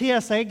get to the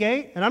TSA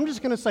gate and I'm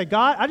just going to say,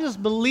 "God, I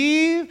just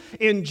believe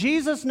in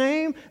Jesus'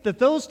 name that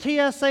those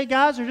TSA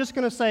guys are just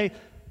going to say,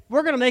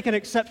 'We're going to make an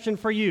exception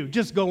for you.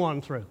 Just go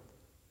on through.'"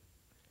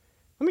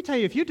 Let me tell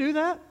you, if you do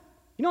that,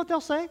 you know what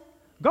they'll say?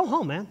 "Go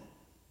home, man.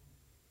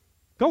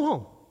 Go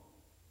home.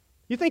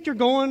 You think you're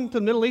going to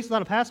the Middle East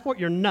without a passport?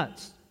 You're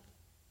nuts.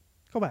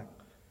 Go back."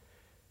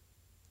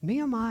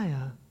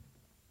 Nehemiah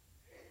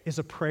is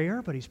a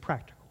prayer, but he's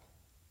practical.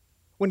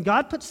 When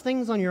God puts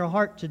things on your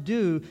heart to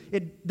do,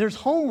 there's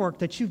homework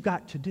that you've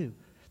got to do.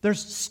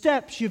 There's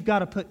steps you've got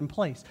to put in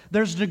place.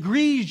 There's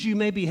degrees you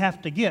maybe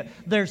have to get.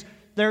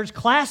 There's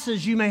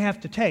classes you may have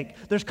to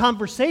take. There's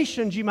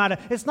conversations you might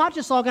have. It's not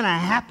just all going to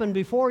happen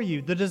before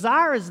you. The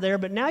desire is there,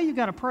 but now you've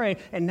got to pray,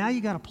 and now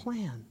you've got to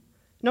plan.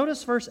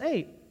 Notice verse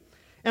 8.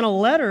 And a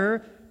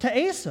letter to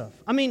Asaph.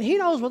 I mean, he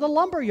knows where the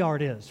lumber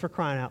yard is, for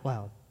crying out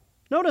loud.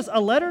 Notice, a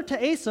letter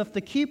to Asaph,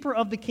 the keeper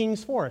of the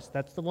king's forest.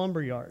 That's the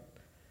lumber yard.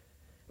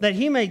 "That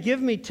he may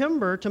give me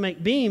timber to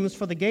make beams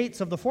for the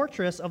gates of the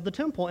fortress of the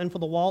temple and for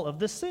the wall of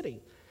this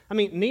city." I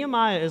mean,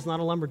 Nehemiah is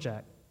not a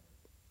lumberjack.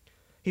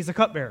 He's a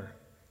cupbearer.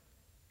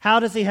 How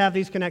does he have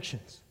these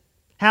connections?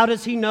 How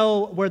does he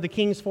know where the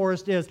king's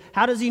forest is?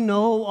 How does he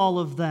know all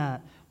of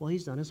that? Well,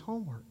 he's done his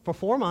homework. For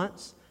 4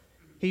 months,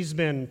 he's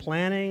been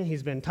planning,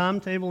 he's been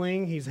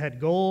timetabling, he's had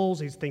goals,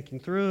 he's thinking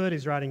through it,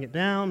 he's writing it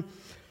down.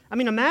 I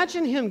mean,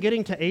 imagine him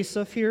getting to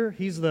Asaph here.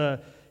 He's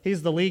the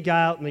lead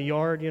guy out in the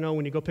yard,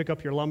 when you go pick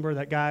up your lumber.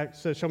 That guy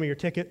says, "Show me your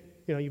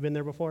ticket." You've been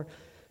there before.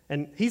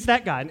 And he's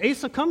that guy. And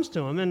Asaph comes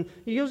to him, and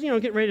he goes,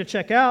 getting ready to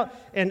check out.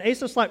 And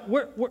Asaph's like,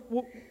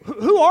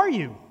 who are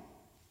you?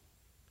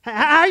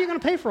 How are you going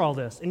to pay for all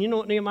this? And you know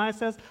what Nehemiah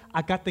says?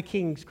 "I got the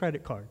king's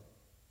credit card."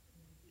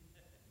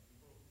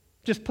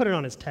 Just put it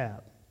on his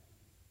tab.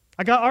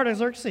 "I got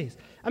Artaxerxes."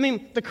 I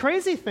mean, the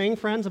crazy thing,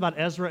 friends, about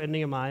Ezra and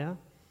Nehemiah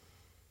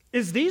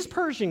is these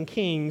Persian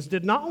kings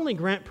did not only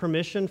grant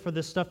permission for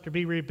this stuff to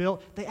be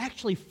rebuilt, they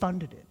actually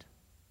funded it.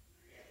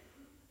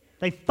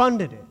 They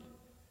funded it.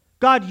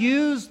 God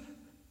used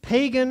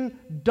pagan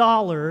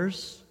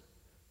dollars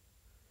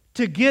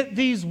to get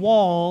these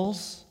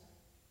walls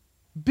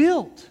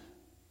built.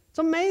 It's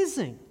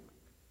amazing.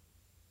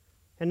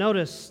 And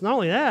notice, not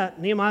only that,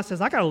 Nehemiah says,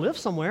 "I got to live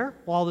somewhere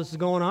while all this is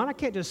going on. I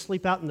can't just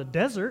sleep out in the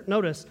desert."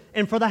 Notice,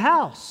 "and for the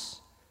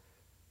house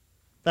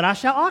that I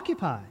shall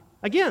occupy."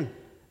 Again,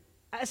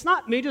 it's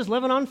not me just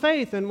living on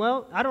faith and,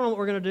 I don't know what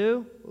we're going to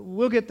do.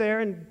 We'll get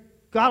there and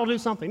God will do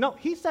something. No,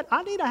 he said,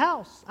 I need a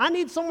house. I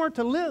need somewhere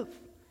to live.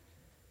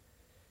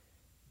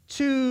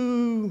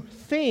 To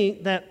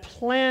think that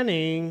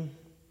planning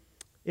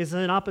is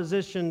in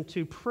opposition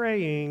to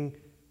praying,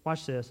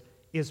 watch this,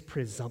 is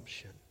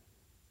presumption.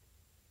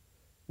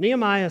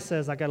 Nehemiah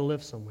says, "I got to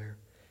live somewhere."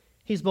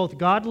 He's both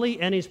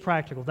godly and he's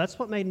practical. That's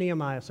what made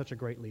Nehemiah such a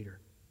great leader.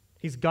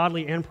 He's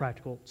godly and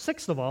practical.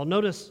 Sixth of all,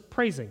 notice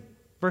praising.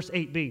 Verse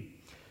 8b.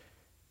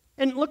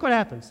 And look what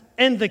happens.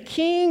 "And the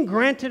king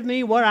granted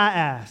me what I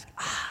asked."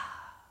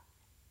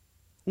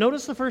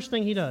 Notice the first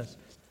thing he does.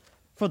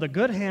 "For the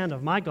good hand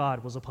of my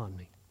God was upon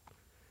me."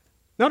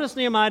 Notice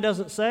Nehemiah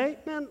doesn't say,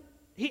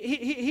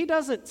 he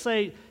doesn't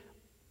say,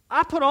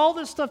 "I put all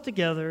this stuff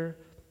together.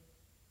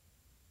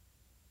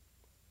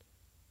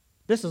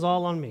 This is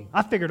all on me.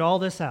 I figured all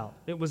this out.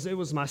 It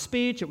was my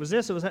speech. It was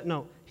this. It was that."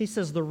 No. He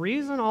says, the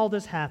reason all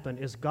this happened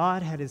is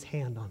God had his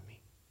hand on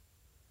me.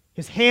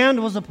 His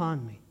hand was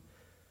upon me.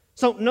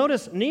 So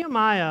notice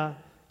Nehemiah,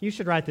 you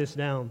should write this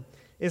down,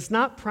 is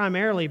not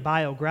primarily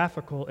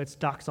biographical, it's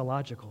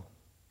doxological.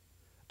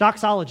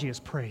 Doxology is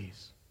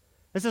praise.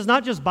 This is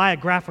not just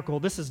biographical,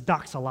 this is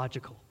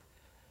doxological.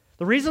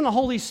 The reason the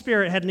Holy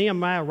Spirit had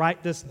Nehemiah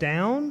write this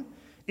down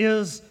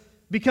is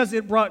because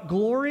it brought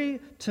glory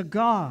to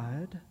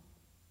God,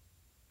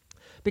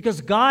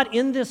 Because God,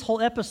 in this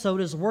whole episode,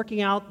 is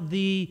working out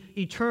the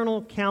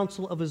eternal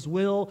counsel of his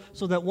will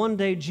so that one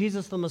day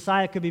Jesus the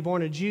Messiah could be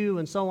born a Jew,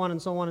 and so on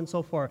and so on and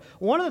so forth.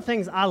 One of the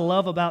things I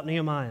love about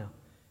Nehemiah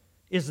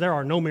is there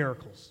are no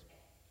miracles.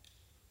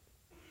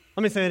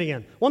 Let me say it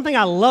again. One thing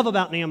I love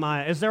about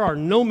Nehemiah is there are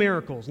no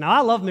miracles. Now,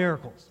 I love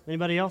miracles.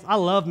 Anybody else? I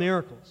love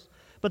miracles.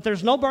 But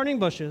there's no burning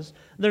bushes.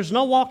 There's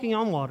no walking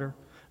on water.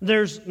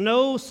 There's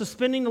no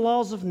suspending the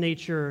laws of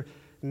nature.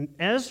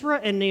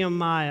 Ezra and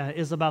Nehemiah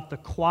is about the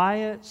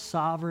quiet,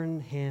 sovereign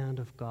hand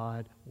of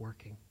God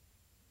working.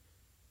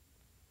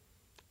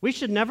 We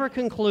should never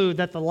conclude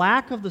that the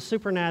lack of the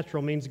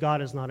supernatural means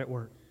God is not at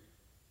work.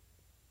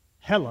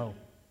 Hello.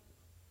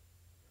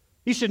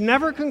 You should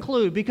never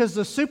conclude because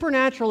the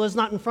supernatural is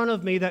not in front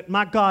of me that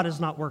my God is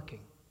not working.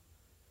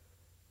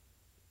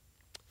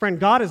 Friend,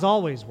 God is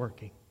always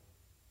working.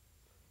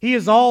 He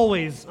is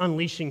always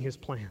unleashing his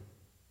plan.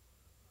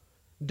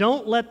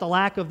 Don't let the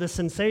lack of the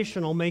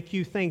sensational make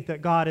you think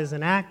that God is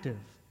inactive.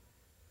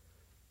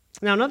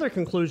 Now, another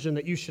conclusion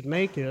that you should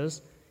make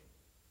is,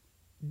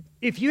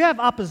 if you have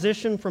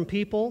opposition from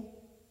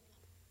people,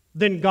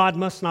 then God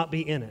must not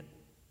be in it.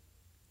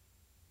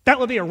 That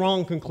would be a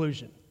wrong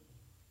conclusion.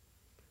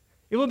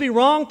 It would be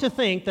wrong to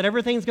think that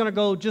everything's going to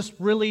go just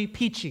really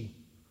peachy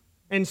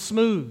and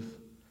smooth,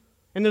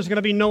 and there's going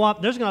to be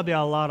there's going to be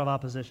a lot of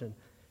opposition.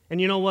 And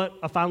you know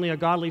what? Finally, a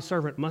godly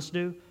servant must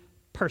do?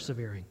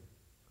 Persevering.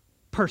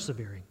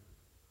 Persevering.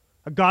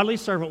 A godly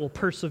servant will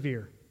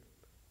persevere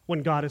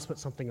when God has put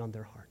something on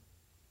their heart,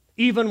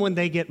 even when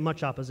they get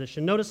much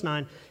opposition. Notice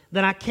 9,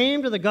 then I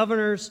came to the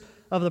governors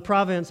of the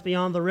province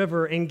beyond the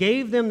river and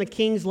gave them the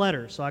king's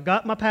letter. So I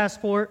got my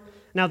passport.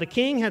 Now the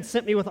king had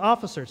sent me with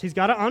officers. He's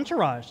got an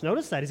entourage.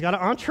 Notice that. He's got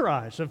an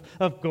entourage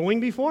of going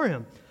before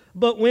him.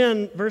 But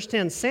when, verse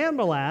 10,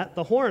 Sanballat,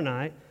 the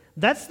Horonite,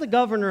 that's the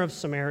governor of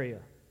Samaria.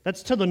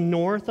 That's to the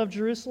north of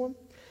Jerusalem.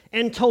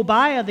 And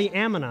Tobiah the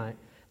Ammonite,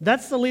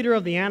 that's the leader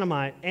of the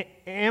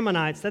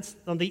Ammonites. That's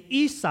on the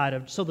east side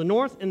of, so the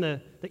north and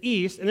the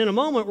east. And in a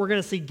moment, we're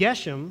going to see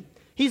Geshem.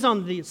 He's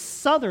on the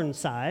southern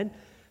side.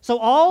 So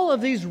all of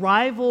these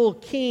rival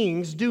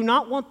kings do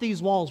not want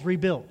these walls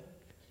rebuilt.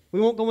 We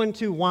won't go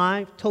into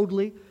why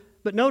totally.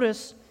 But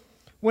notice,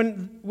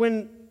 when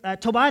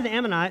Tobiah the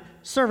Ammonite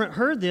servant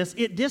heard this,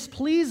 it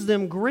displeased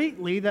them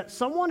greatly that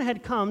someone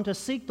had come to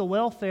seek the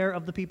welfare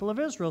of the people of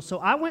Israel. So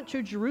I went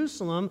to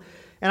Jerusalem,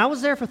 and I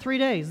was there for 3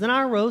 days. Then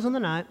I arose in the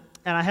night,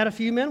 and I had a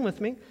few men with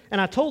me,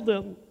 and I told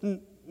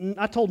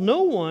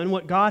no one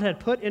what God had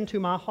put into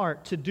my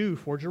heart to do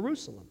for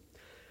Jerusalem.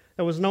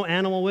 There was no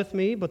animal with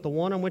me but the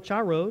one on which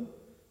I rode.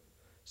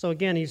 So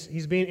again,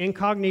 he's being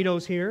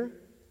incognitos here.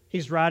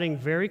 He's riding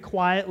very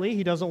quietly.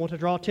 He doesn't want to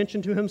draw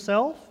attention to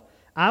himself.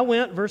 I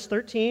went, verse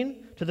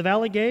 13, to the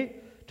valley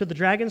gate, to the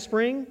dragon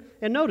spring,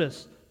 and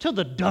notice, to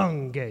the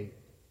dung gate.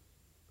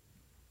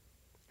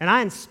 And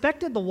I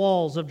inspected the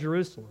walls of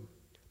Jerusalem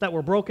that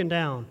were broken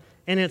down,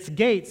 and its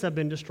gates have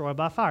been destroyed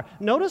by fire.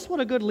 Notice what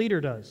a good leader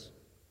does.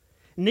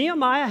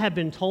 Nehemiah had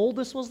been told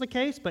this was the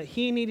case, but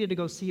he needed to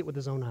go see it with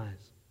his own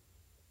eyes.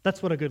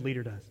 That's what a good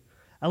leader does.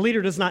 A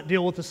leader does not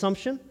deal with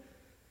assumption.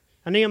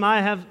 And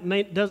Nehemiah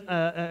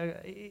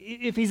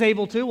if he's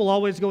able to, will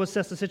always go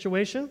assess the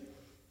situation.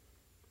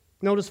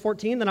 Notice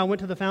 14, then I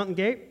went to the fountain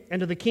gate and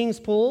to the king's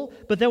pool,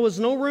 but there was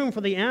no room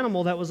for the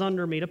animal that was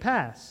under me to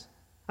pass.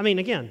 I mean,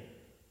 again,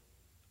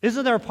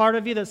 isn't there a part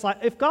of you that's like,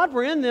 if God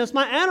were in this,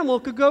 my animal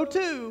could go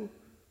too?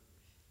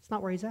 It's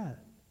not where he's at.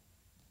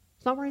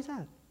 It's not where he's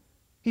at.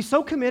 He's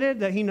so committed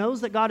that he knows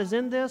that God is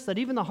in this, that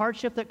even the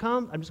hardship that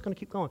comes, I'm just going to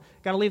keep going.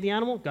 Got to leave the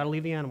animal? Got to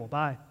leave the animal.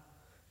 Bye.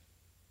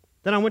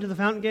 Then I went to the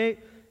fountain gate.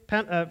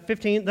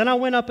 15, then I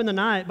went up in the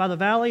night by the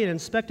valley and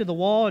inspected the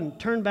wall and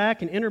turned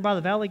back and entered by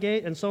the valley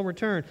gate and so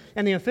returned.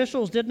 And the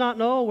officials did not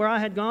know where I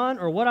had gone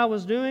or what I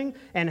was doing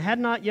and had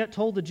not yet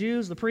told the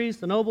Jews, the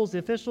priests, the nobles, the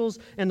officials,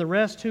 and the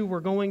rest who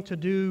were going to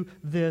do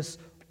this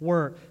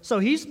work. So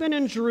he's been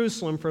in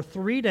Jerusalem for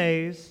 3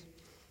 days.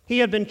 He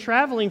had been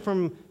traveling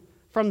from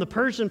the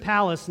Persian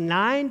palace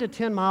 9 to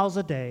 10 miles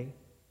a day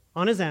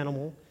on his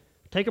animal.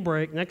 Take a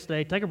break, next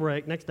day, take a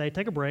break, next day,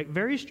 take a break.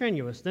 Very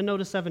strenuous. Then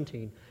notice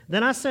 17.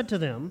 Then I said to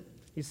them,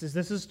 he says,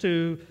 this is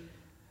to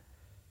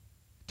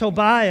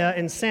Tobiah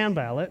and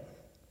Sanballat,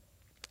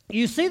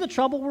 you see the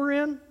trouble we're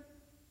in?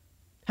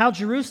 How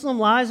Jerusalem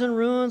lies in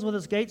ruins with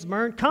its gates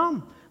burned?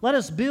 Come, let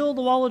us build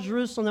the wall of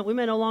Jerusalem that we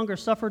may no longer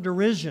suffer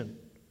derision.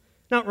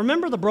 Now,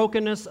 remember the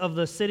brokenness of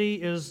the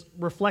city is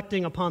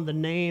reflecting upon the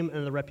name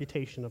and the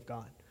reputation of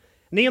God.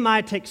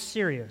 Nehemiah takes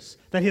serious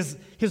that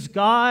his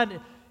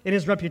God and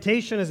his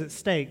reputation is at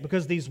stake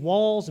because these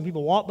walls and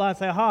people walk by and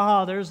say, ha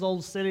ha, there's the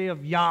old city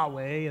of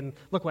Yahweh, and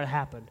look what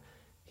happened.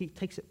 He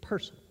takes it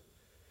personal.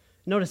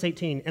 Notice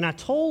 18, and I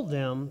told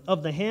them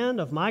of the hand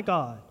of my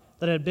God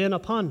that had been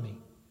upon me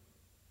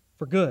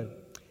for good,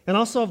 and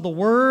also of the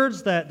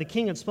words that the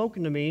king had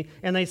spoken to me,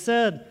 and they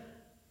said,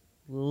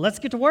 let's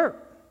get to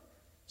work.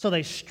 So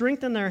they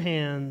strengthened their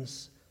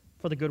hands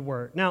for the good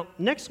work. Now,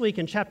 next week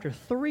in chapter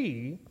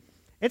 3,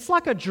 it's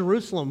like a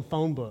Jerusalem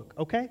phone book,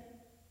 okay?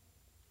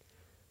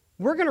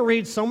 We're going to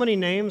read so many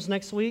names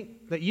next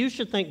week that you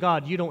should thank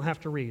God you don't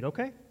have to read,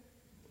 okay?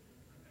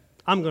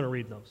 I'm going to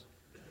read those.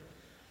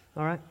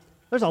 All right?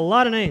 There's a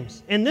lot of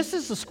names. And this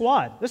is the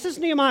squad. This is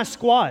Nehemiah's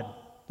squad.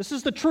 This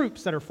is the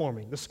troops that are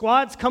forming. The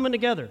squad's coming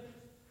together.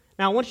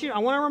 Now, I want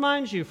to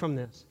remind you from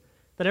this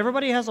that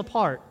everybody has a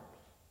part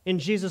in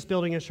Jesus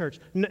building His church.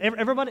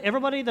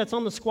 Everybody that's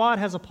on the squad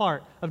has a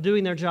part of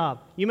doing their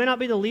job. You may not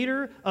be the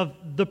leader of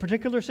the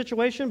particular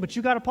situation, but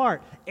you got a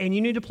part, and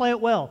you need to play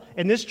it well.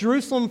 In this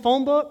Jerusalem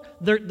phone book,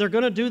 they're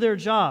going to do their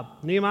job.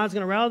 Nehemiah's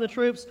going to rally the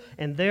troops,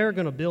 and they're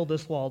going to build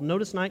this wall.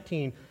 Notice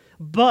 19.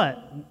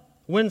 But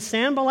when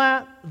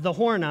Sanballat the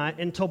Horonite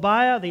and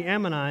Tobiah the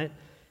Ammonite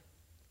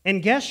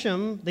and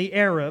Geshem the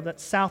Arab,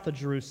 that's south of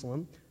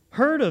Jerusalem,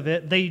 heard of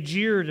it, they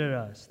jeered at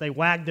us. They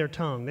wagged their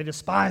tongue. They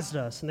despised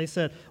us. And they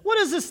said, "What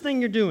is this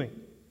thing you're doing?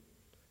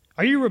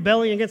 Are you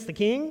rebelling against the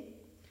king?"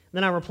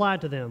 Then I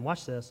replied to them,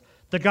 watch this,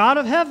 "The God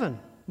of heaven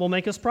will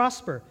make us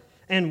prosper,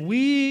 and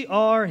we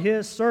are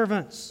His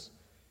servants.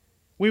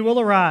 We will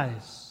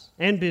arise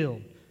and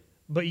build,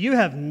 but you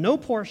have no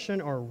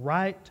portion or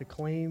right to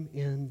claim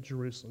in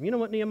Jerusalem." You know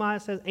what Nehemiah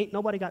says? Ain't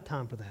nobody got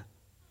time for that.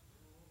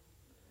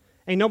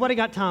 Ain't nobody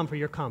got time for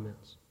your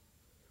comments.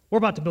 We're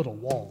about to build a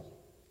wall.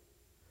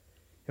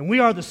 And we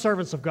are the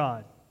servants of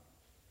God.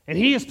 And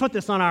He has put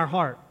this on our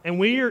heart. And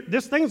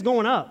this thing's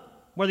going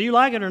up, whether you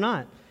like it or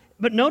not.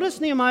 But notice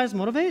Nehemiah's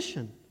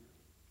motivation.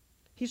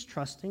 He's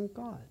trusting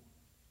God.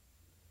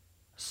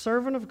 A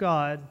servant of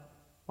God,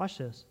 watch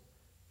this,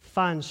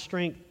 finds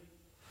strength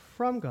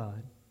from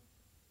God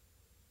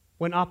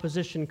when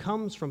opposition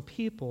comes from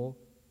people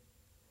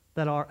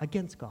that are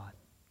against God.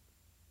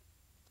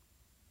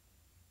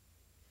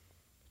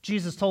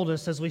 Jesus told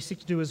us, as we seek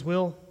to do His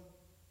will,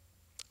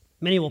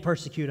 many will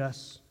persecute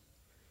us.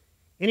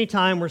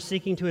 Anytime we're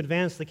seeking to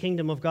advance the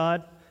kingdom of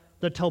God,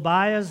 the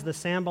Tobiahs, the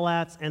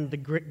Sanballats, and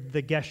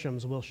the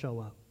Geshems will show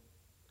up.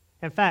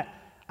 In fact,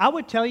 I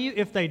would tell you,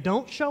 if they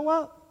don't show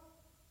up,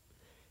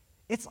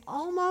 it's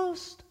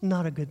almost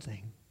not a good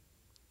thing.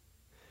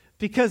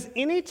 Because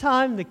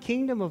anytime the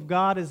kingdom of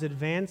God is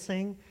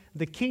advancing,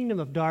 the kingdom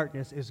of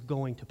darkness is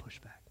going to push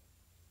back.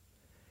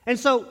 And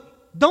so,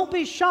 don't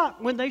be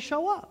shocked when they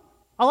show up.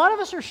 A lot of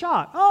us are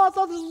shocked. Oh, I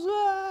thought this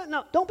was...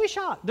 No, don't be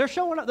shocked. They're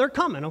showing up. They're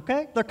coming,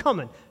 okay? They're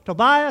coming.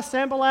 Tobiah,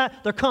 Sanballat,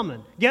 they're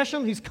coming.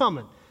 Geshem, he's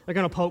coming. They're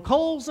going to poke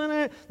holes in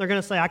it. They're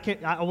going to say,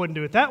 I wouldn't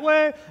do it that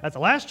way. At the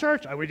last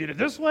church, we did it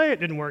this way. It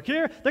didn't work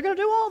here. They're going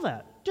to do all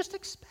that. Just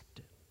expect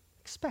it.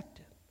 Expect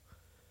it.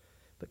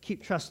 But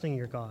keep trusting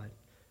your God.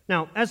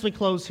 Now, as we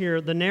close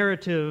here, the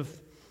narrative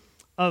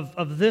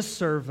of this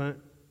servant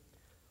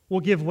will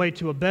give way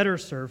to a better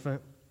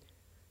servant.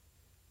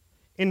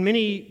 In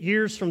many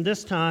years from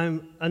this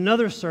time,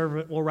 another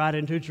servant will ride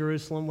into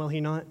Jerusalem, will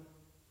he not?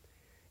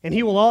 And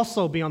he will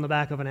also be on the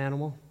back of an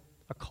animal,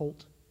 a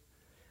colt.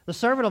 The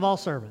servant of all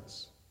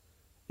servants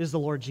is the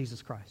Lord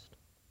Jesus Christ.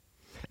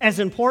 As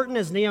important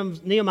as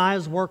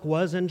Nehemiah's work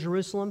was in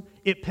Jerusalem,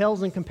 it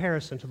pales in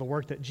comparison to the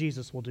work that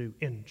Jesus will do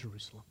in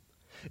Jerusalem.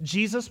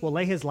 Jesus will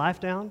lay His life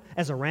down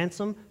as a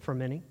ransom for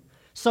many,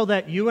 so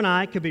that you and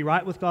I could be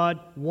right with God,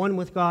 one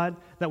with God,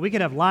 that we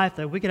could have life,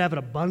 that we could have it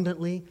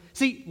abundantly.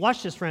 See,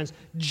 watch this, friends.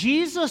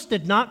 Jesus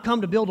did not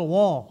come to build a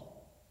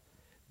wall.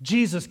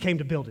 Jesus came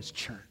to build His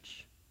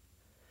church.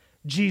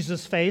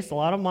 Jesus faced a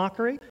lot of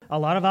mockery, a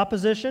lot of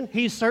opposition.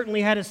 He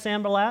certainly had his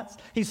Sanballats.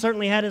 He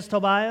certainly had his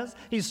Tobiahs.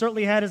 He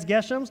certainly had his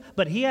Geshems,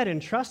 but he had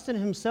entrusted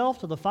himself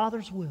to the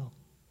Father's will.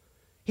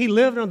 He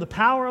lived under the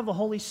power of the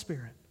Holy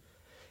Spirit.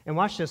 And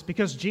watch this,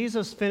 because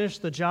Jesus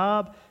finished the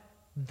job,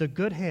 the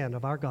good hand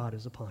of our God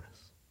is upon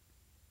us.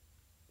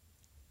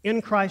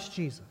 In Christ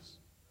Jesus,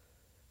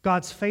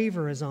 God's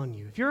favor is on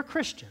you. If you're a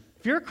Christian,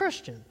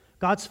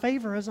 God's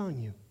favor is on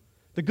you.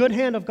 The good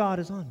hand of God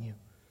is on you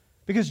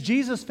because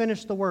Jesus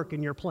finished the work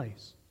in your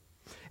place.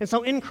 And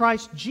so in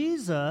Christ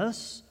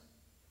Jesus,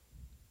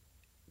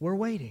 we're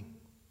waiting.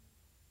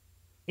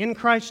 In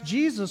Christ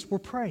Jesus, we're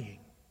praying.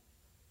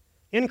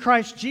 In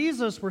Christ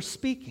Jesus, we're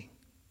speaking.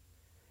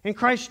 In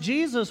Christ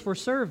Jesus, we're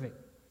serving.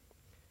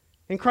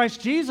 In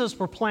Christ Jesus,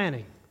 we're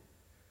planning.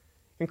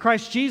 In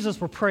Christ Jesus,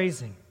 we're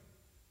praising.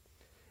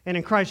 And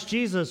in Christ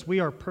Jesus, we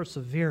are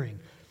persevering.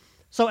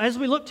 So as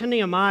we look to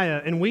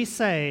Nehemiah and we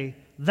say,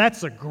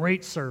 that's a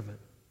great servant,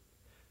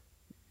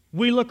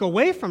 we look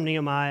away from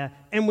Nehemiah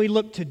and we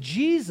look to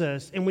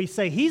Jesus and we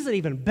say, He's an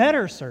even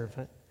better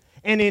servant.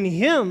 And in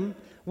Him,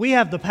 we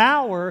have the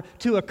power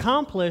to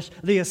accomplish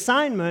the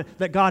assignment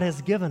that God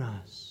has given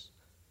us.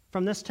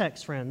 From this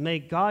text, friend, may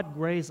God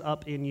raise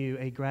up in you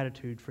a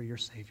gratitude for your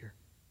Savior.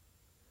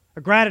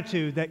 A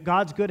gratitude that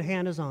God's good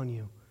hand is on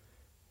you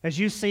as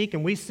you seek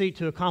and we seek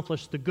to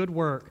accomplish the good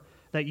work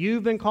that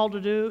you've been called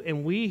to do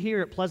and we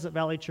here at Pleasant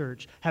Valley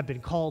Church have been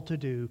called to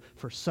do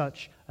for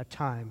such a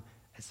time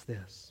as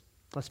this.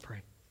 Let's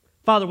pray.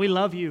 Father, we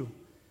love you.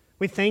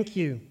 We thank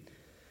you.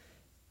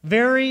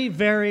 Very,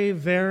 very,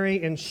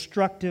 very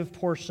instructive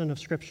portion of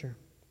Scripture.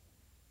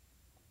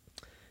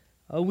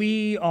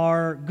 We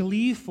are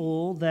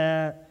gleeful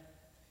that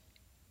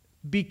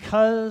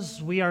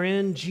because we are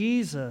in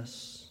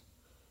Jesus,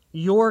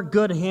 Your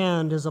good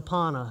hand is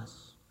upon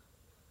us.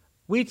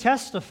 We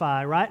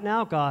testify right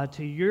now, God,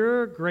 to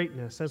your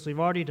greatness, as we've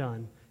already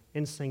done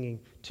in singing,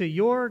 to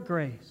your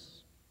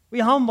grace. We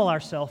humble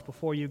ourselves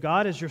before you,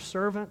 God, as your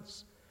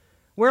servants.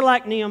 We're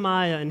like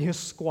Nehemiah and his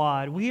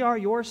squad. We are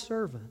your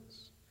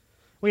servants.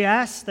 We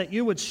ask that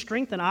you would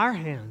strengthen our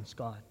hands,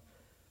 God,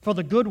 for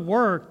the good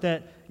work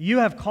that you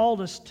have called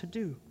us to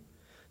do,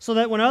 so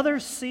that when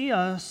others see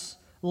us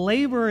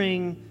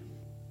laboring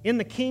in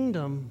the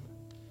kingdom,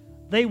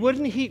 they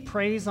wouldn't heap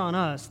praise on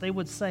us. They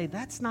would say,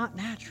 that's not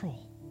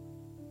natural.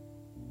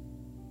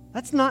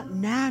 That's not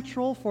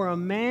natural for a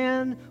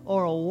man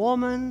or a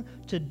woman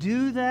to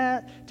do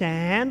that, to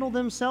handle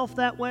themselves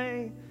that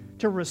way,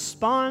 to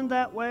respond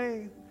that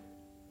way,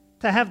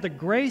 to have the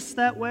grace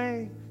that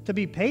way, to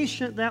be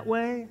patient that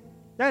way.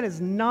 That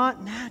is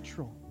not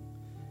natural.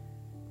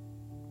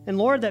 And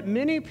Lord, that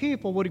many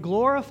people would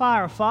glorify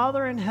our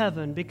Father in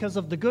heaven because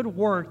of the good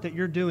work that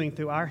you're doing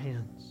through our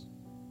hands.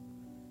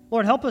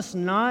 Lord, help us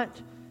not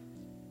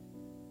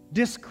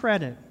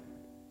discredit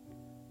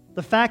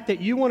the fact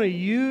that you want to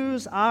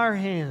use our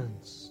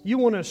hands. You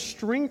want to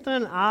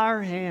strengthen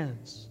our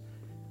hands.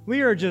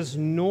 We are just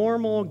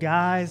normal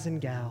guys and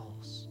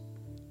gals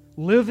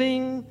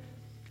living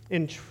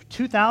in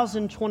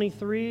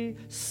 2023,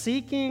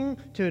 seeking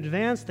to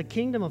advance the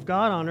kingdom of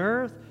God on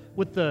earth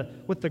with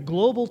the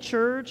global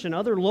church and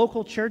other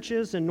local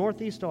churches in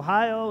Northeast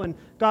Ohio. And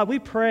God, we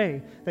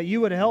pray that you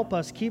would help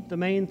us keep the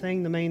main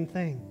thing the main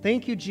thing.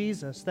 Thank you,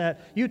 Jesus,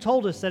 that you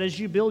told us that as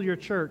you build your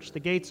church, the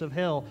gates of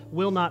hell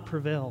will not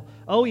prevail.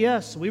 Oh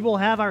yes, we will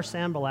have our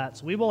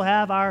Sanballats, we will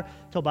have our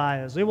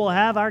Tobiahs, we will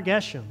have our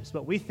Geshems,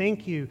 but we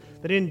thank you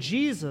that in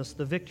Jesus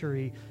the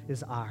victory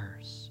is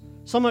ours.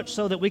 So much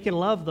so that we can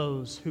love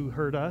those who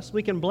hurt us,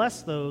 we can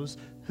bless those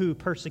who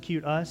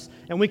persecute us,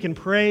 and we can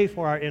pray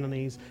for our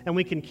enemies, and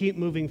we can keep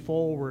moving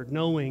forward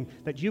knowing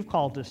that you've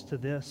called us to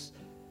this.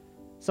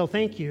 So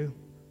thank you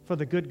for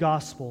the good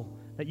gospel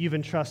that you've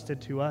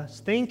entrusted to us.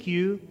 Thank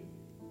you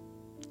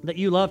that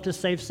you love to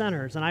save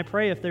sinners. And I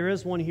pray if there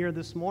is one here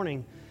this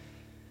morning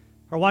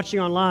or watching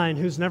online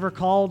who's never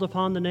called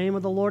upon the name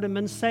of the Lord and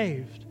been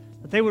saved,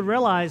 that they would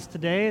realize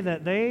today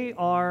that they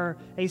are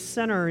a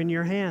sinner in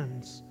your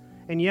hands.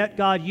 And yet,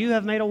 God, you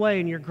have made a way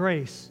in your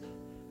grace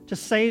to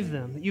save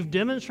them. You've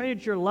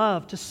demonstrated your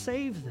love to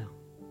save them.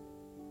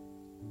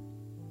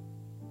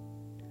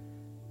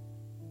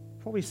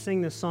 Before we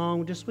sing this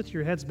song, just with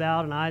your heads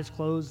bowed and eyes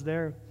closed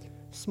there,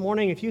 this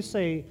morning, if you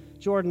say,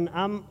 Jordan,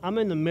 I'm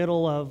in the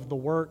middle of the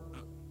work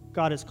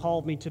God has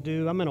called me to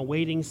do. I'm in a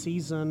waiting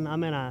season.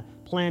 I'm in a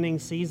planning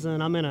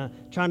season. I'm in a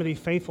trying to be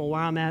faithful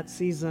where I'm at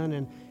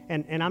season.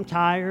 And I'm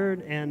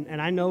tired,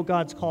 and I know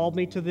God's called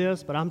me to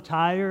this, but I'm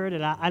tired,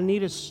 and I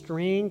need His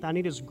strength. I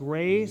need His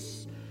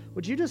grace.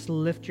 Would you just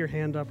lift your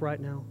hand up right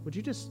now? Would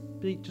you just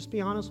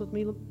be honest with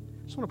me?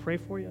 I just want to pray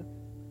for you.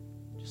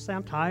 Just say,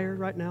 I'm tired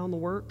right now in the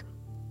work.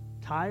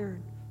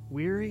 Tired,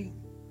 weary,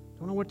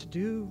 don't know what to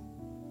do.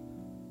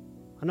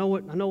 I know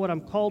what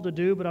I'm called to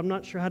do, but I'm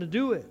not sure how to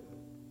do it.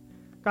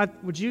 God,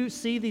 would you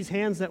see these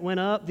hands that went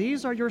up?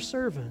 These are your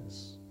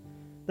servants.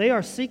 They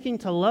are seeking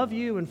to love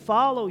you and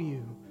follow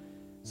you.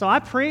 So I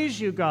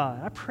praise you,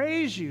 God. I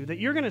praise you that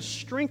you're going to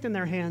strengthen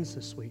their hands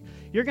this week.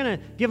 You're going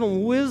to give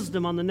them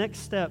wisdom on the next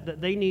step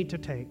that they need to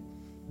take.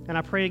 And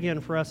I pray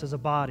again for us as a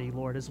body,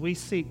 Lord, as we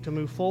seek to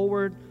move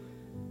forward,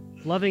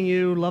 loving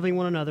you, loving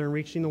one another, and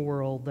reaching the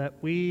world, that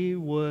we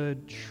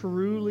would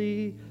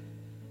truly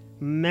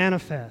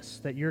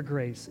manifest that your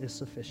grace is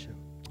sufficient.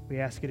 We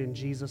ask it in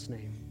Jesus'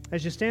 name.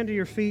 As you stand to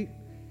your feet,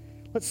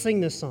 let's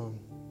sing this song.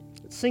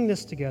 Let's sing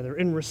this together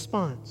in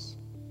response.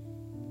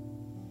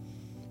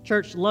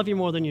 Church, love you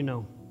more than you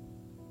know.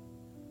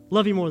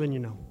 Love you more than you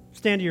know.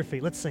 Stand to your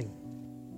feet. Let's sing.